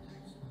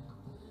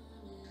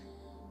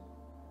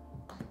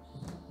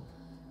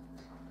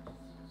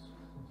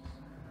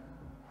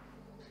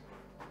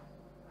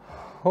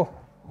 Oh.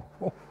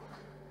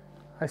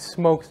 I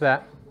smoked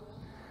that.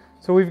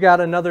 So we've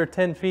got another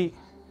 10 feet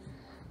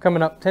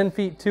coming up, 10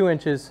 feet 2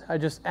 inches. I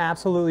just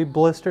absolutely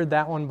blistered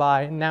that one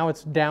by. Now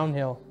it's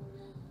downhill.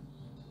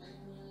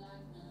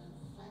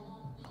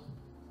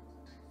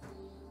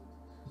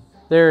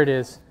 There it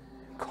is.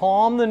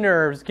 Calm the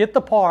nerves, get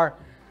the par.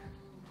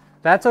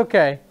 That's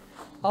okay.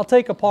 I'll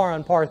take a par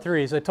on par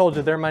 3s. I told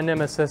you, they're my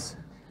nemesis.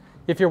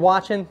 If you're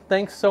watching,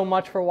 thanks so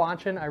much for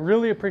watching. I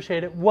really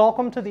appreciate it.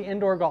 Welcome to the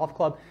Indoor Golf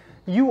Club.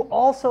 You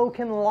also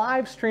can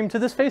live stream to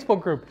this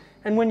Facebook group.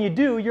 And when you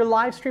do, your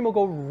live stream will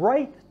go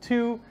right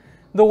to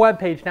the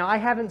webpage. Now, I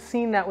haven't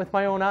seen that with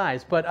my own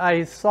eyes, but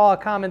I saw a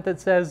comment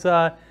that says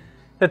that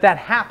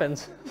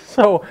happens.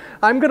 So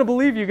I'm going to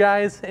believe you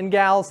guys and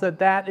gals that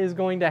that is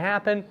going to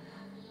happen.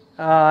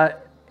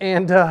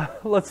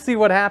 Let's see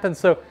what happens.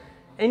 So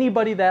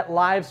anybody that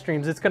live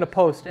streams, it's going to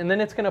post. And then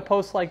it's going to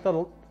post like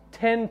the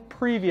 10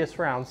 previous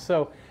rounds.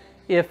 So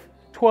if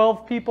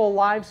 12 people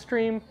live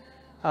stream,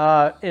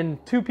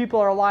 and 2 people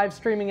are live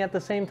streaming at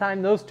the same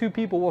time, those 2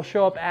 people will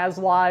show up as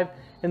live,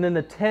 and then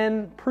the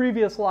 10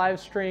 previous live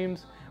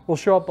streams will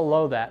show up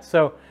below that.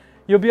 So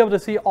you'll be able to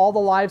see all the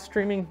live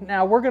streaming.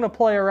 Now we're going to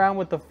play around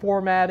with the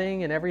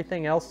formatting and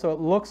everything else so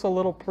it looks a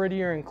little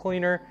prettier and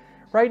cleaner.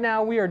 Right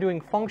now we are doing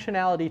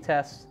functionality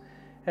tests.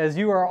 As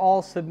you are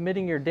all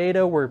submitting your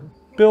data, we're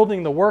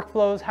building the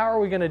workflows. How are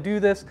we going to do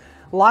this?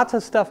 Lots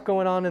of stuff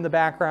going on in the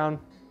background,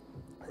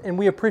 and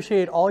we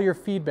appreciate all your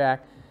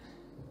feedback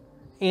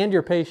and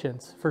your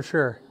patience, for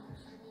sure.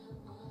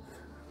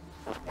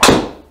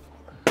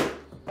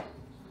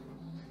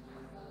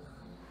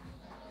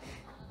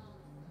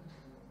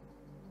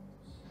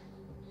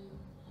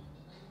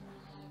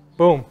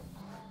 Boom.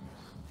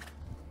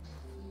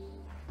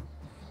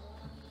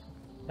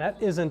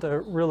 That isn't a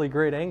really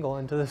great angle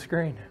into the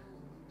screen.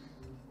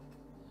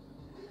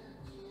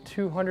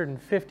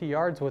 250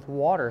 yards with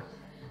water.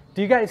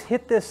 Do you guys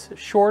hit this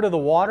short of the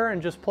water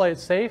and just play it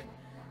safe?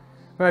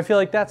 I feel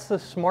like that's the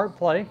smart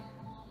play.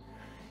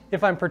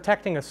 If I'm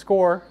protecting a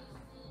score.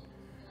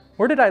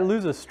 Where did I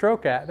lose a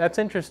stroke at? That's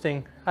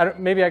interesting.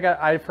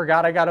 I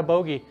forgot I got a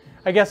bogey.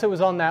 I guess it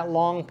was on that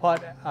long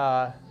putt.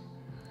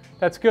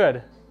 That's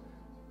good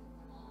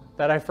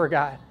that I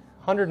forgot.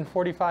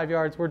 145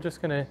 yards. We're just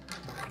gonna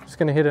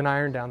hit an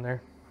iron down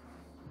there.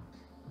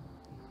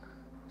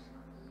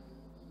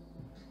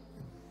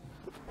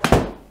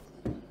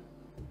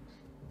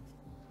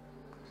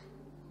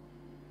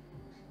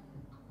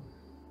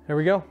 There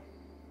we go.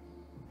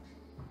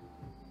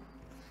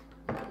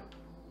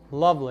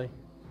 Lovely.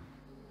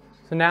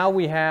 So now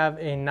we have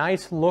a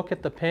nice look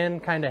at the pin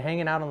kind of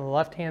hanging out on the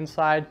left-hand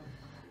side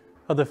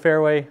of the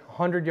fairway,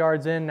 100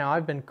 yards in. Now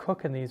I've been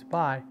cooking these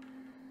by,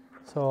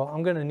 so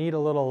I'm going to need a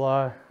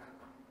little,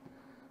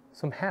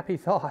 some happy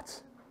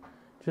thoughts.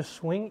 Just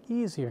swing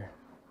easier.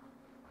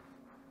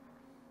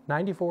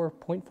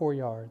 94.4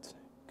 yards.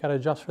 Got to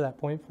adjust for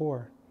that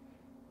 0.4.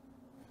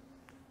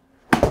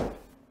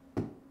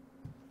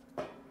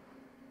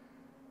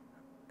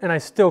 And I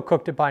still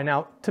cooked it by.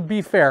 Now, to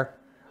be fair,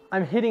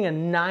 I'm hitting a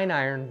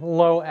 9-iron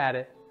low at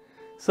it.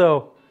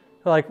 So,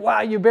 like, wow,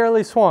 you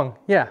barely swung.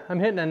 Yeah, I'm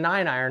hitting a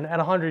 9-iron at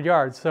 100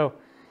 yards. So,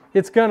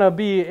 it's going to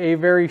be a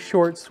very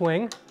short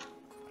swing.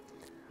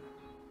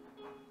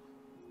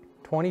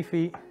 20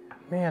 feet.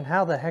 Man,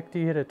 how the heck do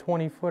you hit a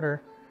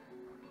 20-footer?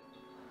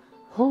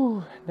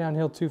 Whew,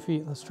 downhill 2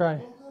 feet. Let's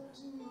try.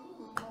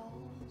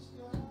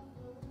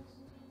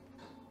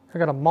 I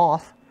got a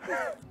moth.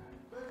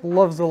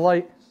 Loves the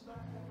light.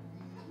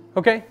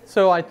 Okay,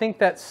 so I think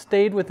that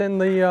stayed within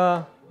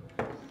the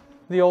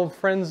the old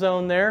friend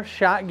zone there.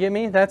 Shot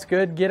gimme, that's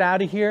good. Get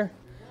out of here.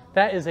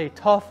 That is a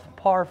tough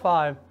par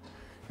 5.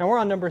 Now we're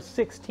on number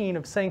 16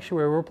 of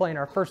Sanctuary. We're playing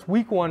our first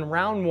week 1,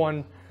 round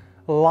 1,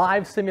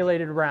 live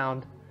simulated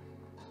round.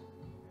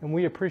 And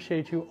we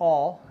appreciate you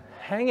all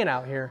hanging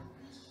out here.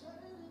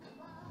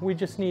 We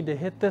just need to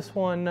hit this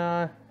one.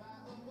 Man.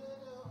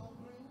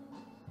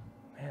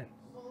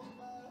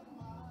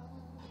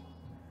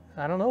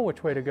 I don't know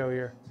which way to go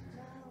here.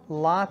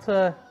 Lots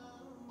of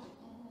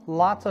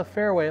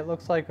fairway. It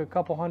looks like a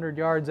couple hundred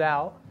yards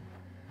out.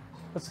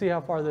 Let's see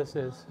how far this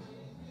is.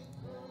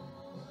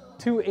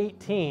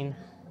 218.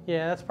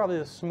 Yeah, that's probably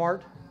the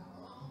smart.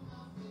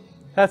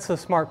 That's the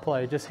smart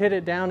play. Just hit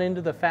it down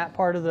into the fat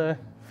part of the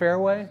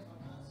fairway.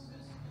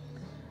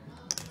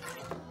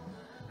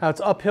 Now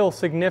it's uphill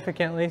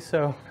significantly,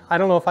 so I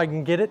don't know if I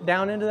can get it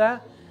down into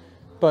that,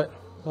 but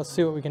let's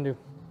see what we can do.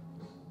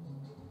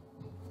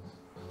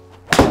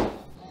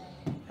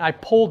 I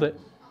pulled it.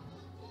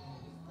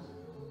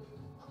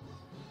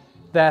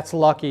 That's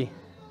lucky.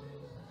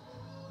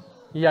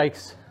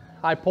 Yikes.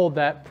 I pulled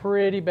that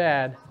pretty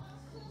bad.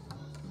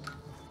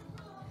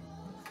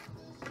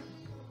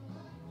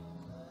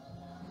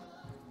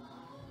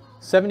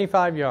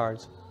 $75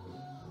 yards.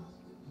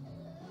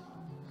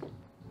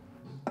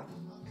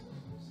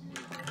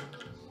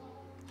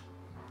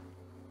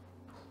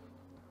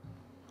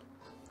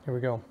 Here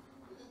we go.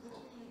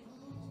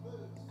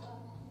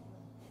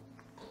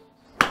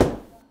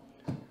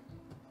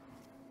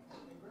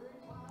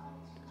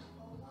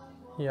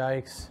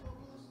 Yikes.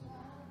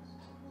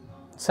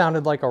 It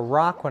sounded like a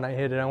rock when I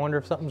hit it. I wonder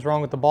if something's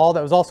wrong with the ball.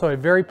 That was also a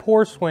very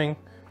poor swing.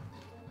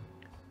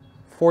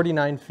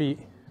 49 feet.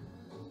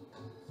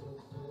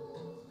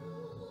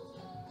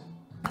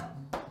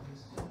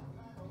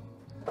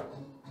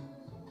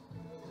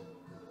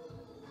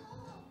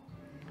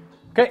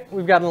 Okay,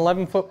 we've got an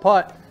 11-foot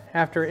putt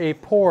after a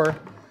poor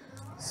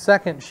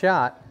second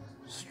shot.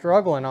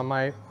 Struggling on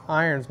my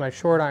irons, my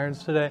short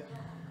irons today.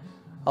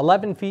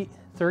 11 feet,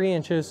 3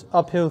 inches,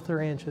 uphill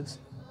 3 inches.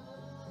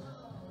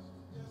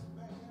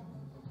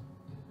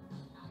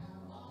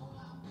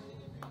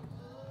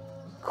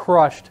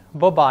 Crushed.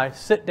 Bye-bye.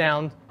 Sit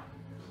down.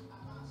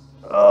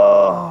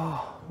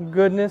 Oh,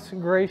 goodness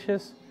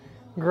gracious.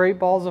 Great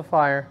balls of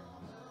fire.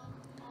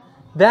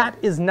 That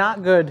is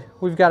not good.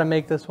 We've got to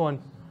make this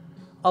one.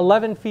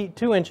 11 feet,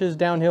 2 inches,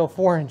 downhill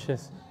 4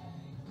 inches.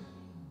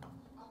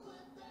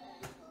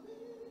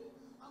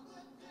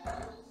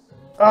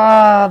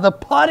 Ah, the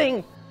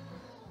putting.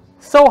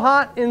 So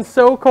hot and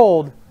so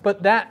cold.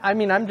 But that, I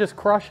mean, I'm just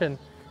crushing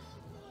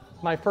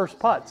my first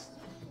putts.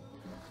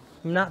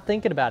 I'm not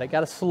thinking about it. Got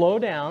to slow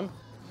down.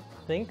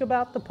 Think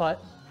about the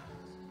putt.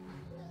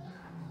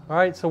 All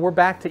right, so we're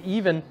back to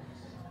even.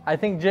 I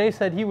think Jay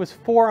said he was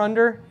 4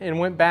 under and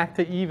went back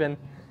to even.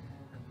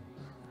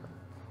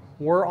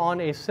 We're on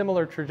a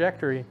similar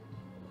trajectory.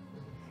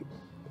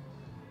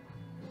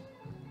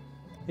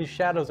 These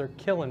shadows are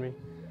killing me.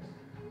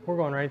 We're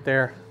going right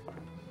there.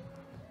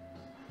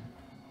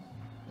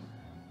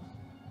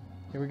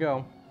 Here we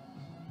go.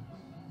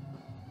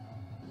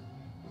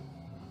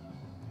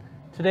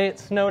 Today it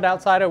snowed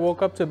outside. I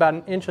woke up to about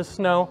an inch of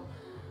snow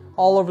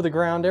all over the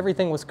ground.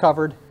 Everything was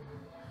covered.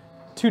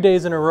 2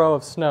 days in a row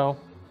of snow.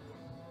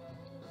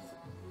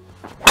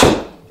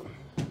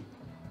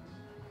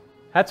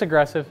 That's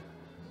aggressive.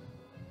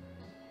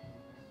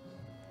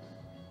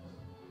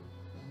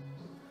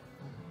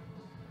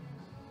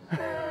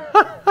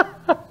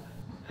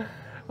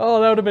 Oh,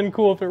 that would have been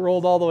cool if it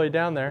rolled all the way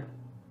down there.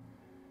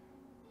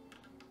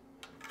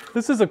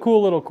 This is a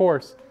cool little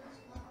course.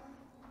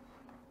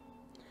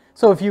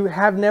 So if you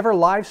have never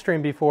live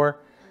streamed before,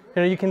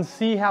 you can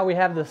see how we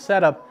have the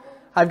setup.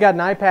 I've got an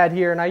iPad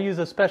here and I use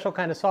a special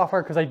kind of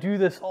software because I do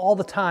this all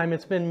the time.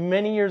 It's been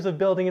many years of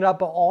building it up,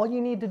 but all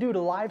you need to do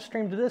to live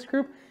stream to this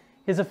group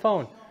is a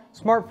phone,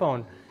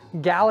 smartphone,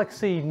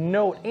 Galaxy,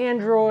 Note,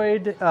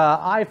 Android,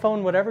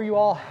 iPhone, whatever you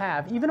all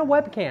have. Even a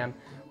webcam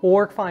will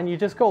work fine. You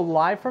just go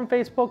live from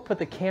Facebook, put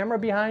the camera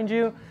behind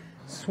you,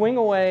 swing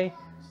away.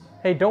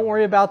 Hey, don't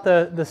worry about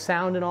the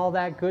sound and all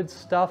that good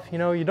stuff. You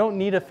know, you don't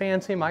need a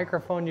fancy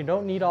microphone. You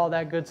don't need all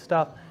that good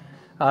stuff.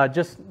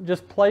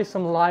 Just play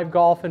some live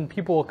golf and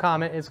people will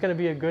comment. It's going to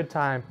be a good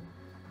time.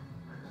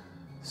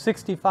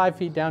 65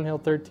 feet downhill,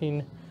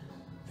 13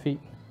 feet.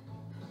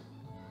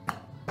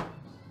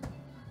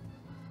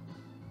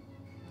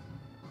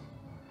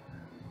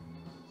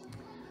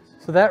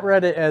 So that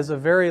read it as a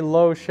very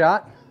low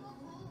shot.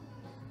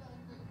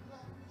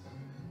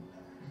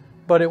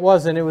 But it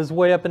wasn't. It was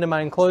way up into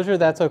my enclosure.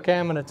 That's okay.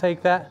 I'm going to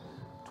take that.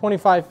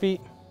 25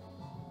 feet.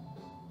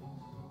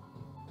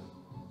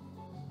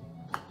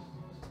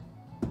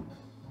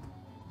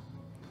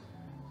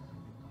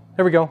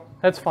 There we go.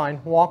 That's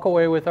fine. Walk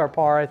away with our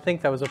par. I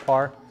think that was a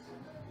par.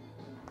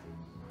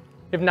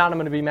 If not, I'm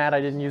going to be mad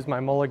I didn't use my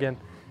mulligan.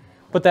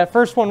 But that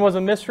first one was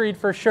a misread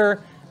for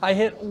sure. I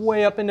hit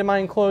way up into my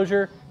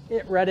enclosure.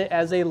 It read it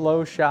as a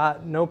low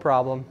shot. No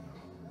problem.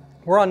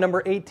 We're on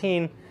number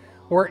 18.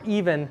 We're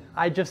even.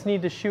 I just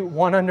need to shoot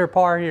 1 under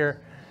par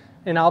here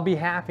and I'll be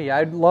happy.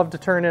 I'd love to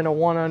turn in a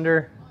 1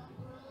 under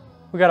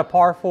We got a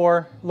par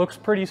 4, looks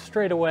pretty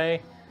straight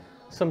away.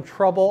 Some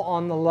trouble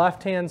on the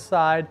left-hand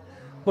side.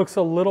 Looks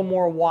a little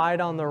more wide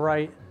on the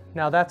right.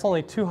 Now that's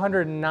only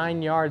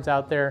 209 yards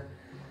out there,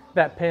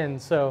 that pin.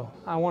 So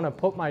I want to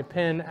put my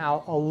pin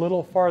out a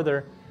little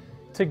farther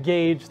to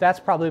gauge. That's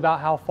probably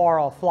about how far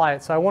I'll fly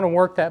it. So I want to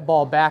work that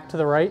ball back to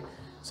the right.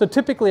 So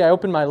typically I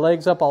open my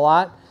legs up a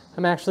lot.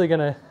 I'm actually going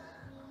to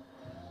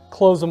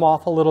close them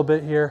off a little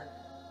bit here.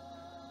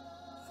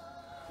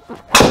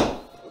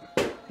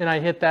 And I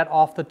hit that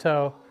off the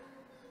toe.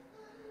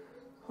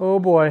 Oh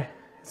boy,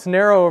 it's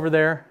narrow over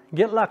there.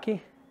 Get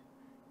lucky.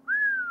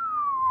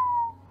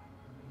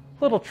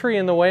 Little tree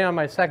in the way on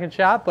my second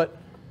shot, but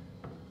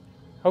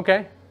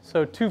okay.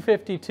 So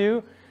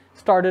 252,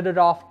 started it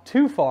off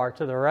too far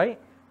to the right.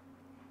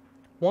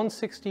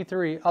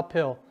 163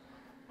 uphill.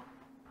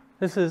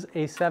 This is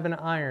a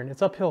 7-iron.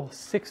 It's uphill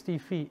 60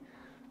 feet,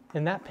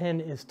 and that pin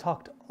is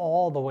tucked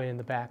all the way in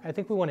the back. I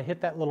think we want to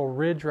hit that little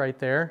ridge right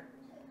there.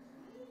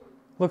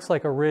 Looks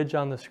like a ridge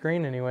on the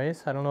screen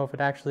anyways. I don't know if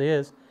it actually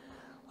is.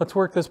 Let's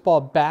work this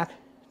ball back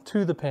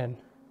to the pin.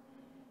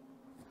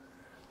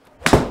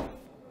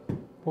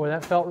 Boy,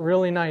 that felt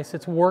really nice.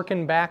 It's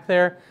working back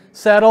there.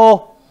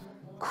 Settle.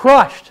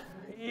 Crushed.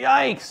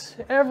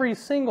 Yikes. Every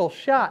single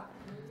shot.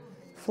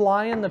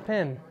 Flying the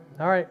pin.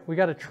 All right, we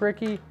got a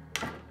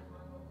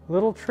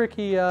little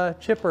tricky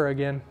chipper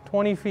again.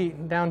 20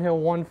 feet, downhill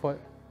 1 foot.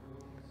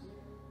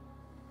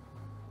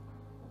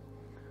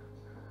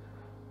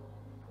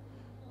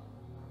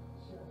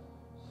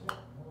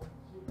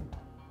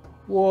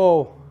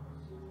 Whoa.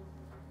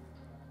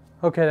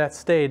 Okay, that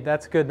stayed.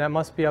 That's good. That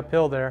must be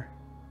uphill there.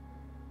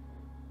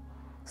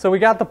 So we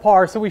got the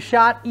par. So we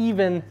shot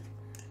even.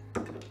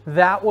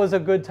 That was a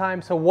good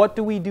time. So what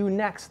do we do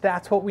next?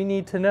 That's what we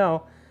need to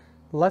know.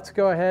 Let's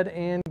go ahead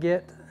and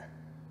get...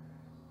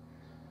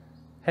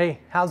 Hey,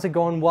 how's it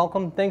going?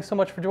 Welcome. Thanks so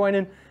much for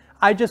joining.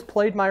 I just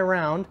played my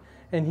round,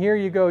 and here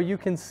you go. You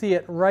can see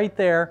it right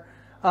there.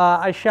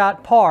 I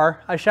shot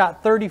par. I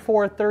shot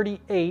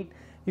 34-38.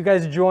 You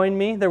guys joined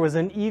me. There was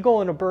an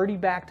eagle and a birdie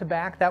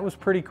back-to-back. That was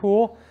pretty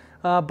cool.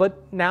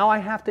 But now I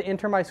have to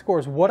enter my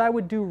scores. What I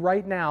would do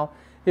right now,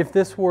 if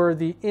this were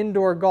the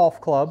indoor golf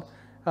club,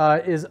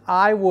 is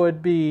I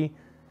would be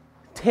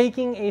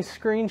taking a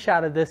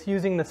screenshot of this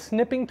using the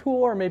snipping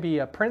tool, or maybe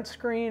a print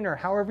screen, or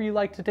however you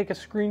like to take a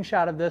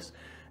screenshot of this,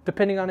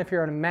 depending on if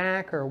you're on a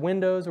Mac or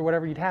Windows or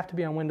whatever. You'd have to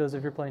be on Windows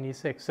if you're playing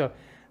E6. So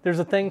there's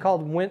a thing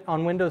called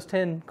on Windows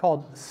 10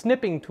 called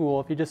snipping tool.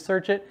 If you just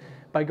search it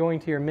by going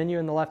to your menu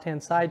in the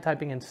left-hand side,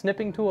 typing in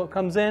snipping tool, it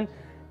comes in.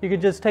 You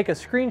could just take a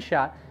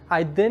screenshot.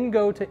 I then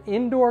go to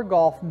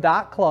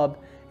indoorgolf.club,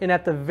 and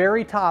at the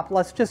very top,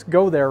 let's just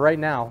go there right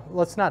now.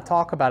 Let's not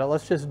talk about it.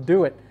 Let's just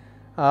do it.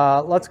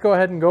 Let's go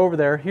ahead and go over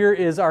there. Here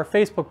is our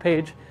Facebook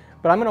page,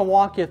 but I'm going to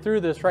walk you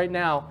through this right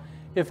now.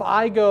 If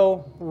I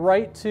go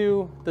right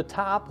to the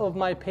top of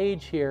my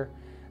page here,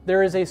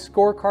 there is a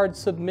scorecard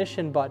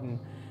submission button.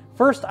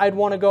 First, I'd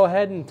want to go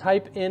ahead and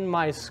type in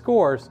my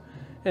scores.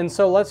 And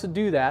so let's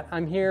do that.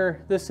 I'm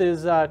here. This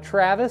is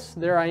Travis.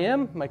 There I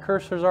am. My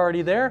cursor's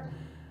already there.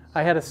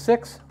 I had a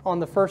 6 on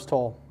the first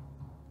hole.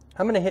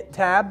 I'm going to hit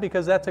tab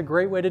because that's a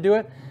great way to do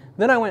it.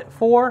 Then I went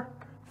 4,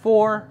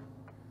 4,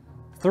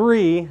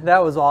 3.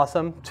 That was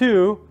awesome.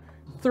 2,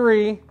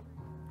 3,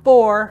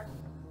 4,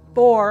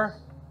 4,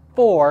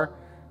 4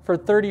 for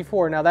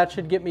 34. Now that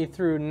should get me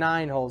through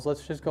 9 holes.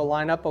 Let's just go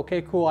line up.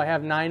 Okay, cool. I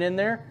have 9 in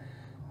there.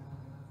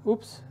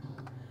 Oops.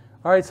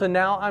 All right, so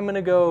now I'm going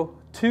to go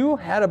 2,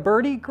 had a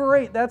birdie.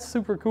 Great. That's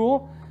super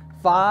cool.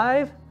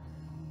 5,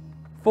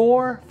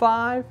 4,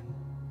 5,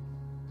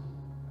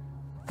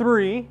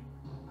 3,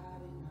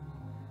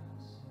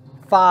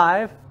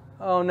 5.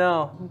 Oh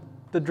no,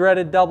 the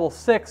dreaded double.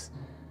 6,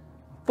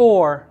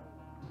 4,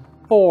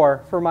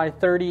 4 for my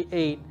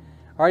 38.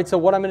 All right, so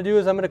what I'm going to do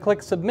is I'm going to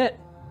click submit,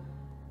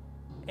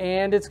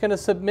 and it's going to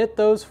submit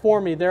those for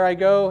me. There I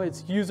go.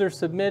 It's user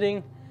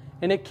submitting,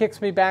 and it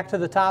kicks me back to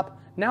the top.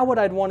 Now what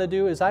I'd want to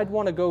do is I'd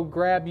want to go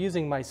grab,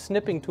 using my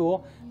snipping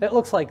tool, that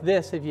looks like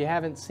this if you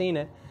haven't seen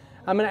it.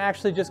 I'm going to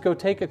actually just go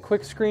take a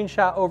quick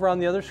screenshot over on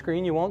the other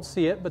screen. You won't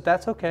see it, but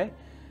that's okay.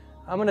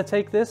 I'm going to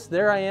take this.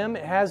 There I am.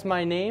 It has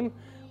my name,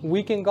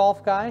 Weekend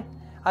Golf Guy.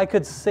 I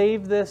could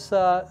save this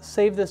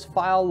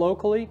file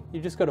locally.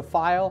 You just go to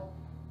File,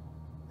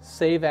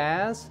 Save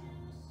As,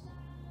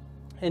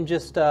 and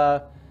just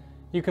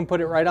you can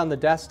put it right on the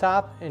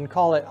desktop and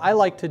call it. I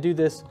like to do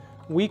this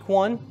Week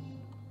 1,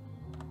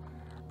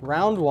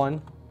 Round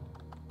 1,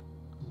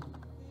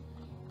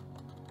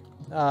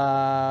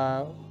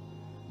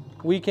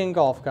 Weekend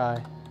Golf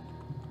Guy.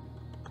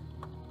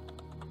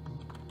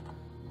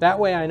 That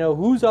way I know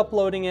who's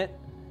uploading it.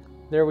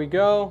 There we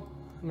go.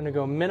 I'm going to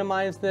go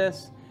minimize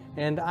this,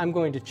 and I'm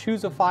going to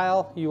choose a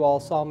file. You all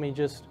saw me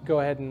just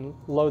go ahead and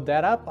load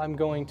that up. I'm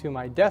going to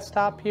my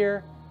desktop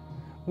here.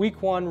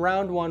 Week 1,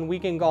 Round 1,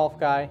 Weekend Golf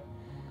Guy.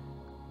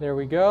 There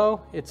we go.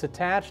 It's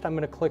attached. I'm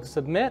going to click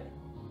Submit.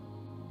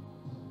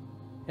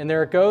 And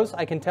there it goes.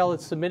 I can tell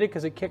it's submitted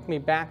because it kicked me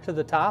back to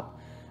the top.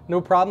 No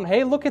problem.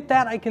 Hey, look at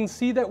that. I can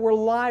see that we're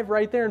live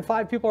right there and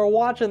 5 people are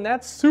watching.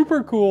 That's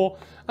super cool.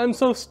 I'm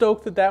so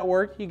stoked that that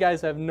worked. You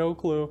guys have no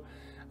clue.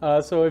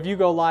 So if you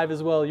go live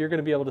as well, you're going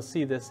to be able to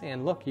see this.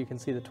 And look, you can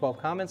see the 12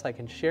 comments. I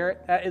can share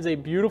it. That is a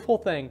beautiful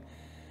thing.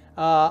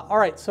 All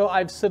right, so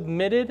I've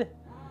submitted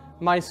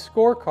my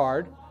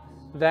scorecard.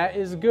 That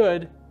is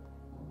good.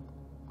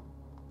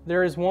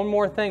 There is one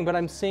more thing, but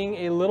I'm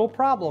seeing a little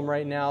problem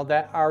right now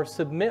that our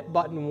submit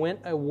button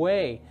went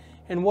away.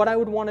 And what I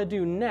would want to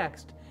do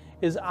next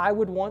is I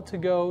would want to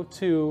go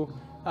to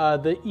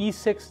the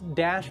E6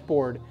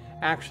 dashboard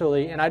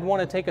actually, and I'd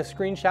want to take a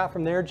screenshot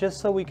from there just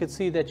so we could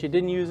see that you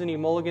didn't use any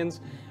mulligans.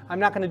 I'm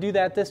not going to do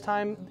that this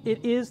time.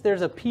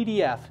 There's a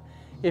PDF.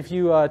 If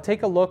you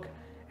take a look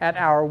at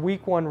our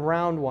week 1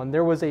 round 1,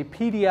 there was a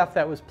PDF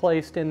that was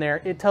placed in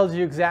there. It tells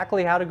you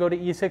exactly how to go to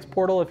E6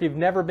 portal. If you've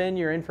never been,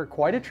 you're in for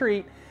quite a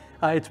treat.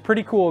 It's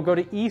pretty cool. Go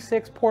to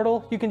E6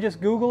 portal. You can just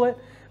Google it,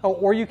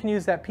 or you can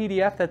use that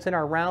PDF that's in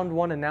our round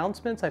 1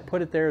 announcements. I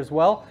put it there as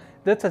well.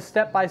 That's a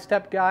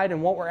step-by-step guide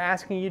and what we're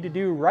asking you to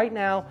do right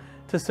now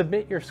to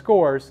submit your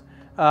scores.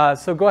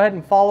 So go ahead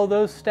and follow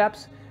those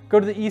steps.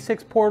 Go to the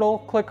E6 portal,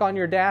 click on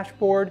your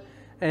dashboard,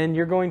 and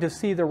you're going to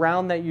see the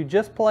round that you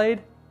just played.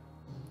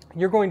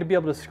 You're going to be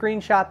able to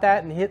screenshot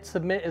that and hit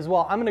submit as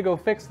well. I'm going to go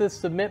fix this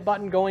submit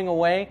button going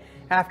away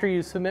after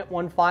you submit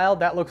one file.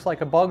 That looks like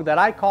a bug that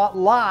I caught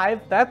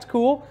live. That's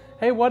cool.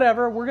 Hey,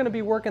 whatever. We're going to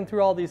be working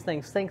through all these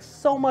things. Thanks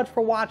so much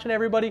for watching,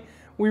 everybody.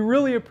 We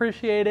really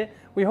appreciate it.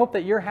 We hope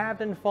that you're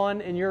having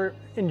fun and you're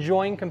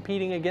enjoying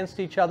competing against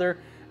each other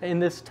in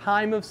this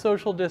time of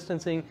social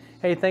distancing.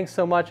 Hey, thanks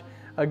so much.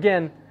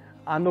 Again,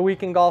 I'm the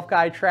Weekend Golf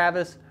Guy,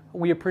 Travis.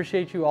 We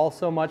appreciate you all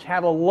so much.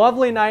 Have a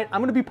lovely night.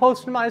 I'm going to be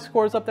posting my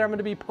scores up there. I'm going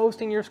to be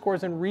posting your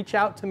scores, and reach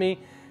out to me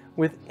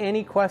with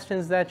any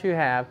questions that you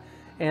have.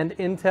 And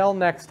until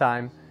next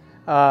time,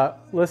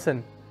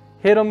 listen,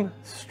 hit them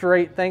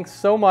straight. Thanks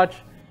so much.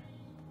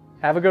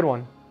 Have a good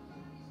one.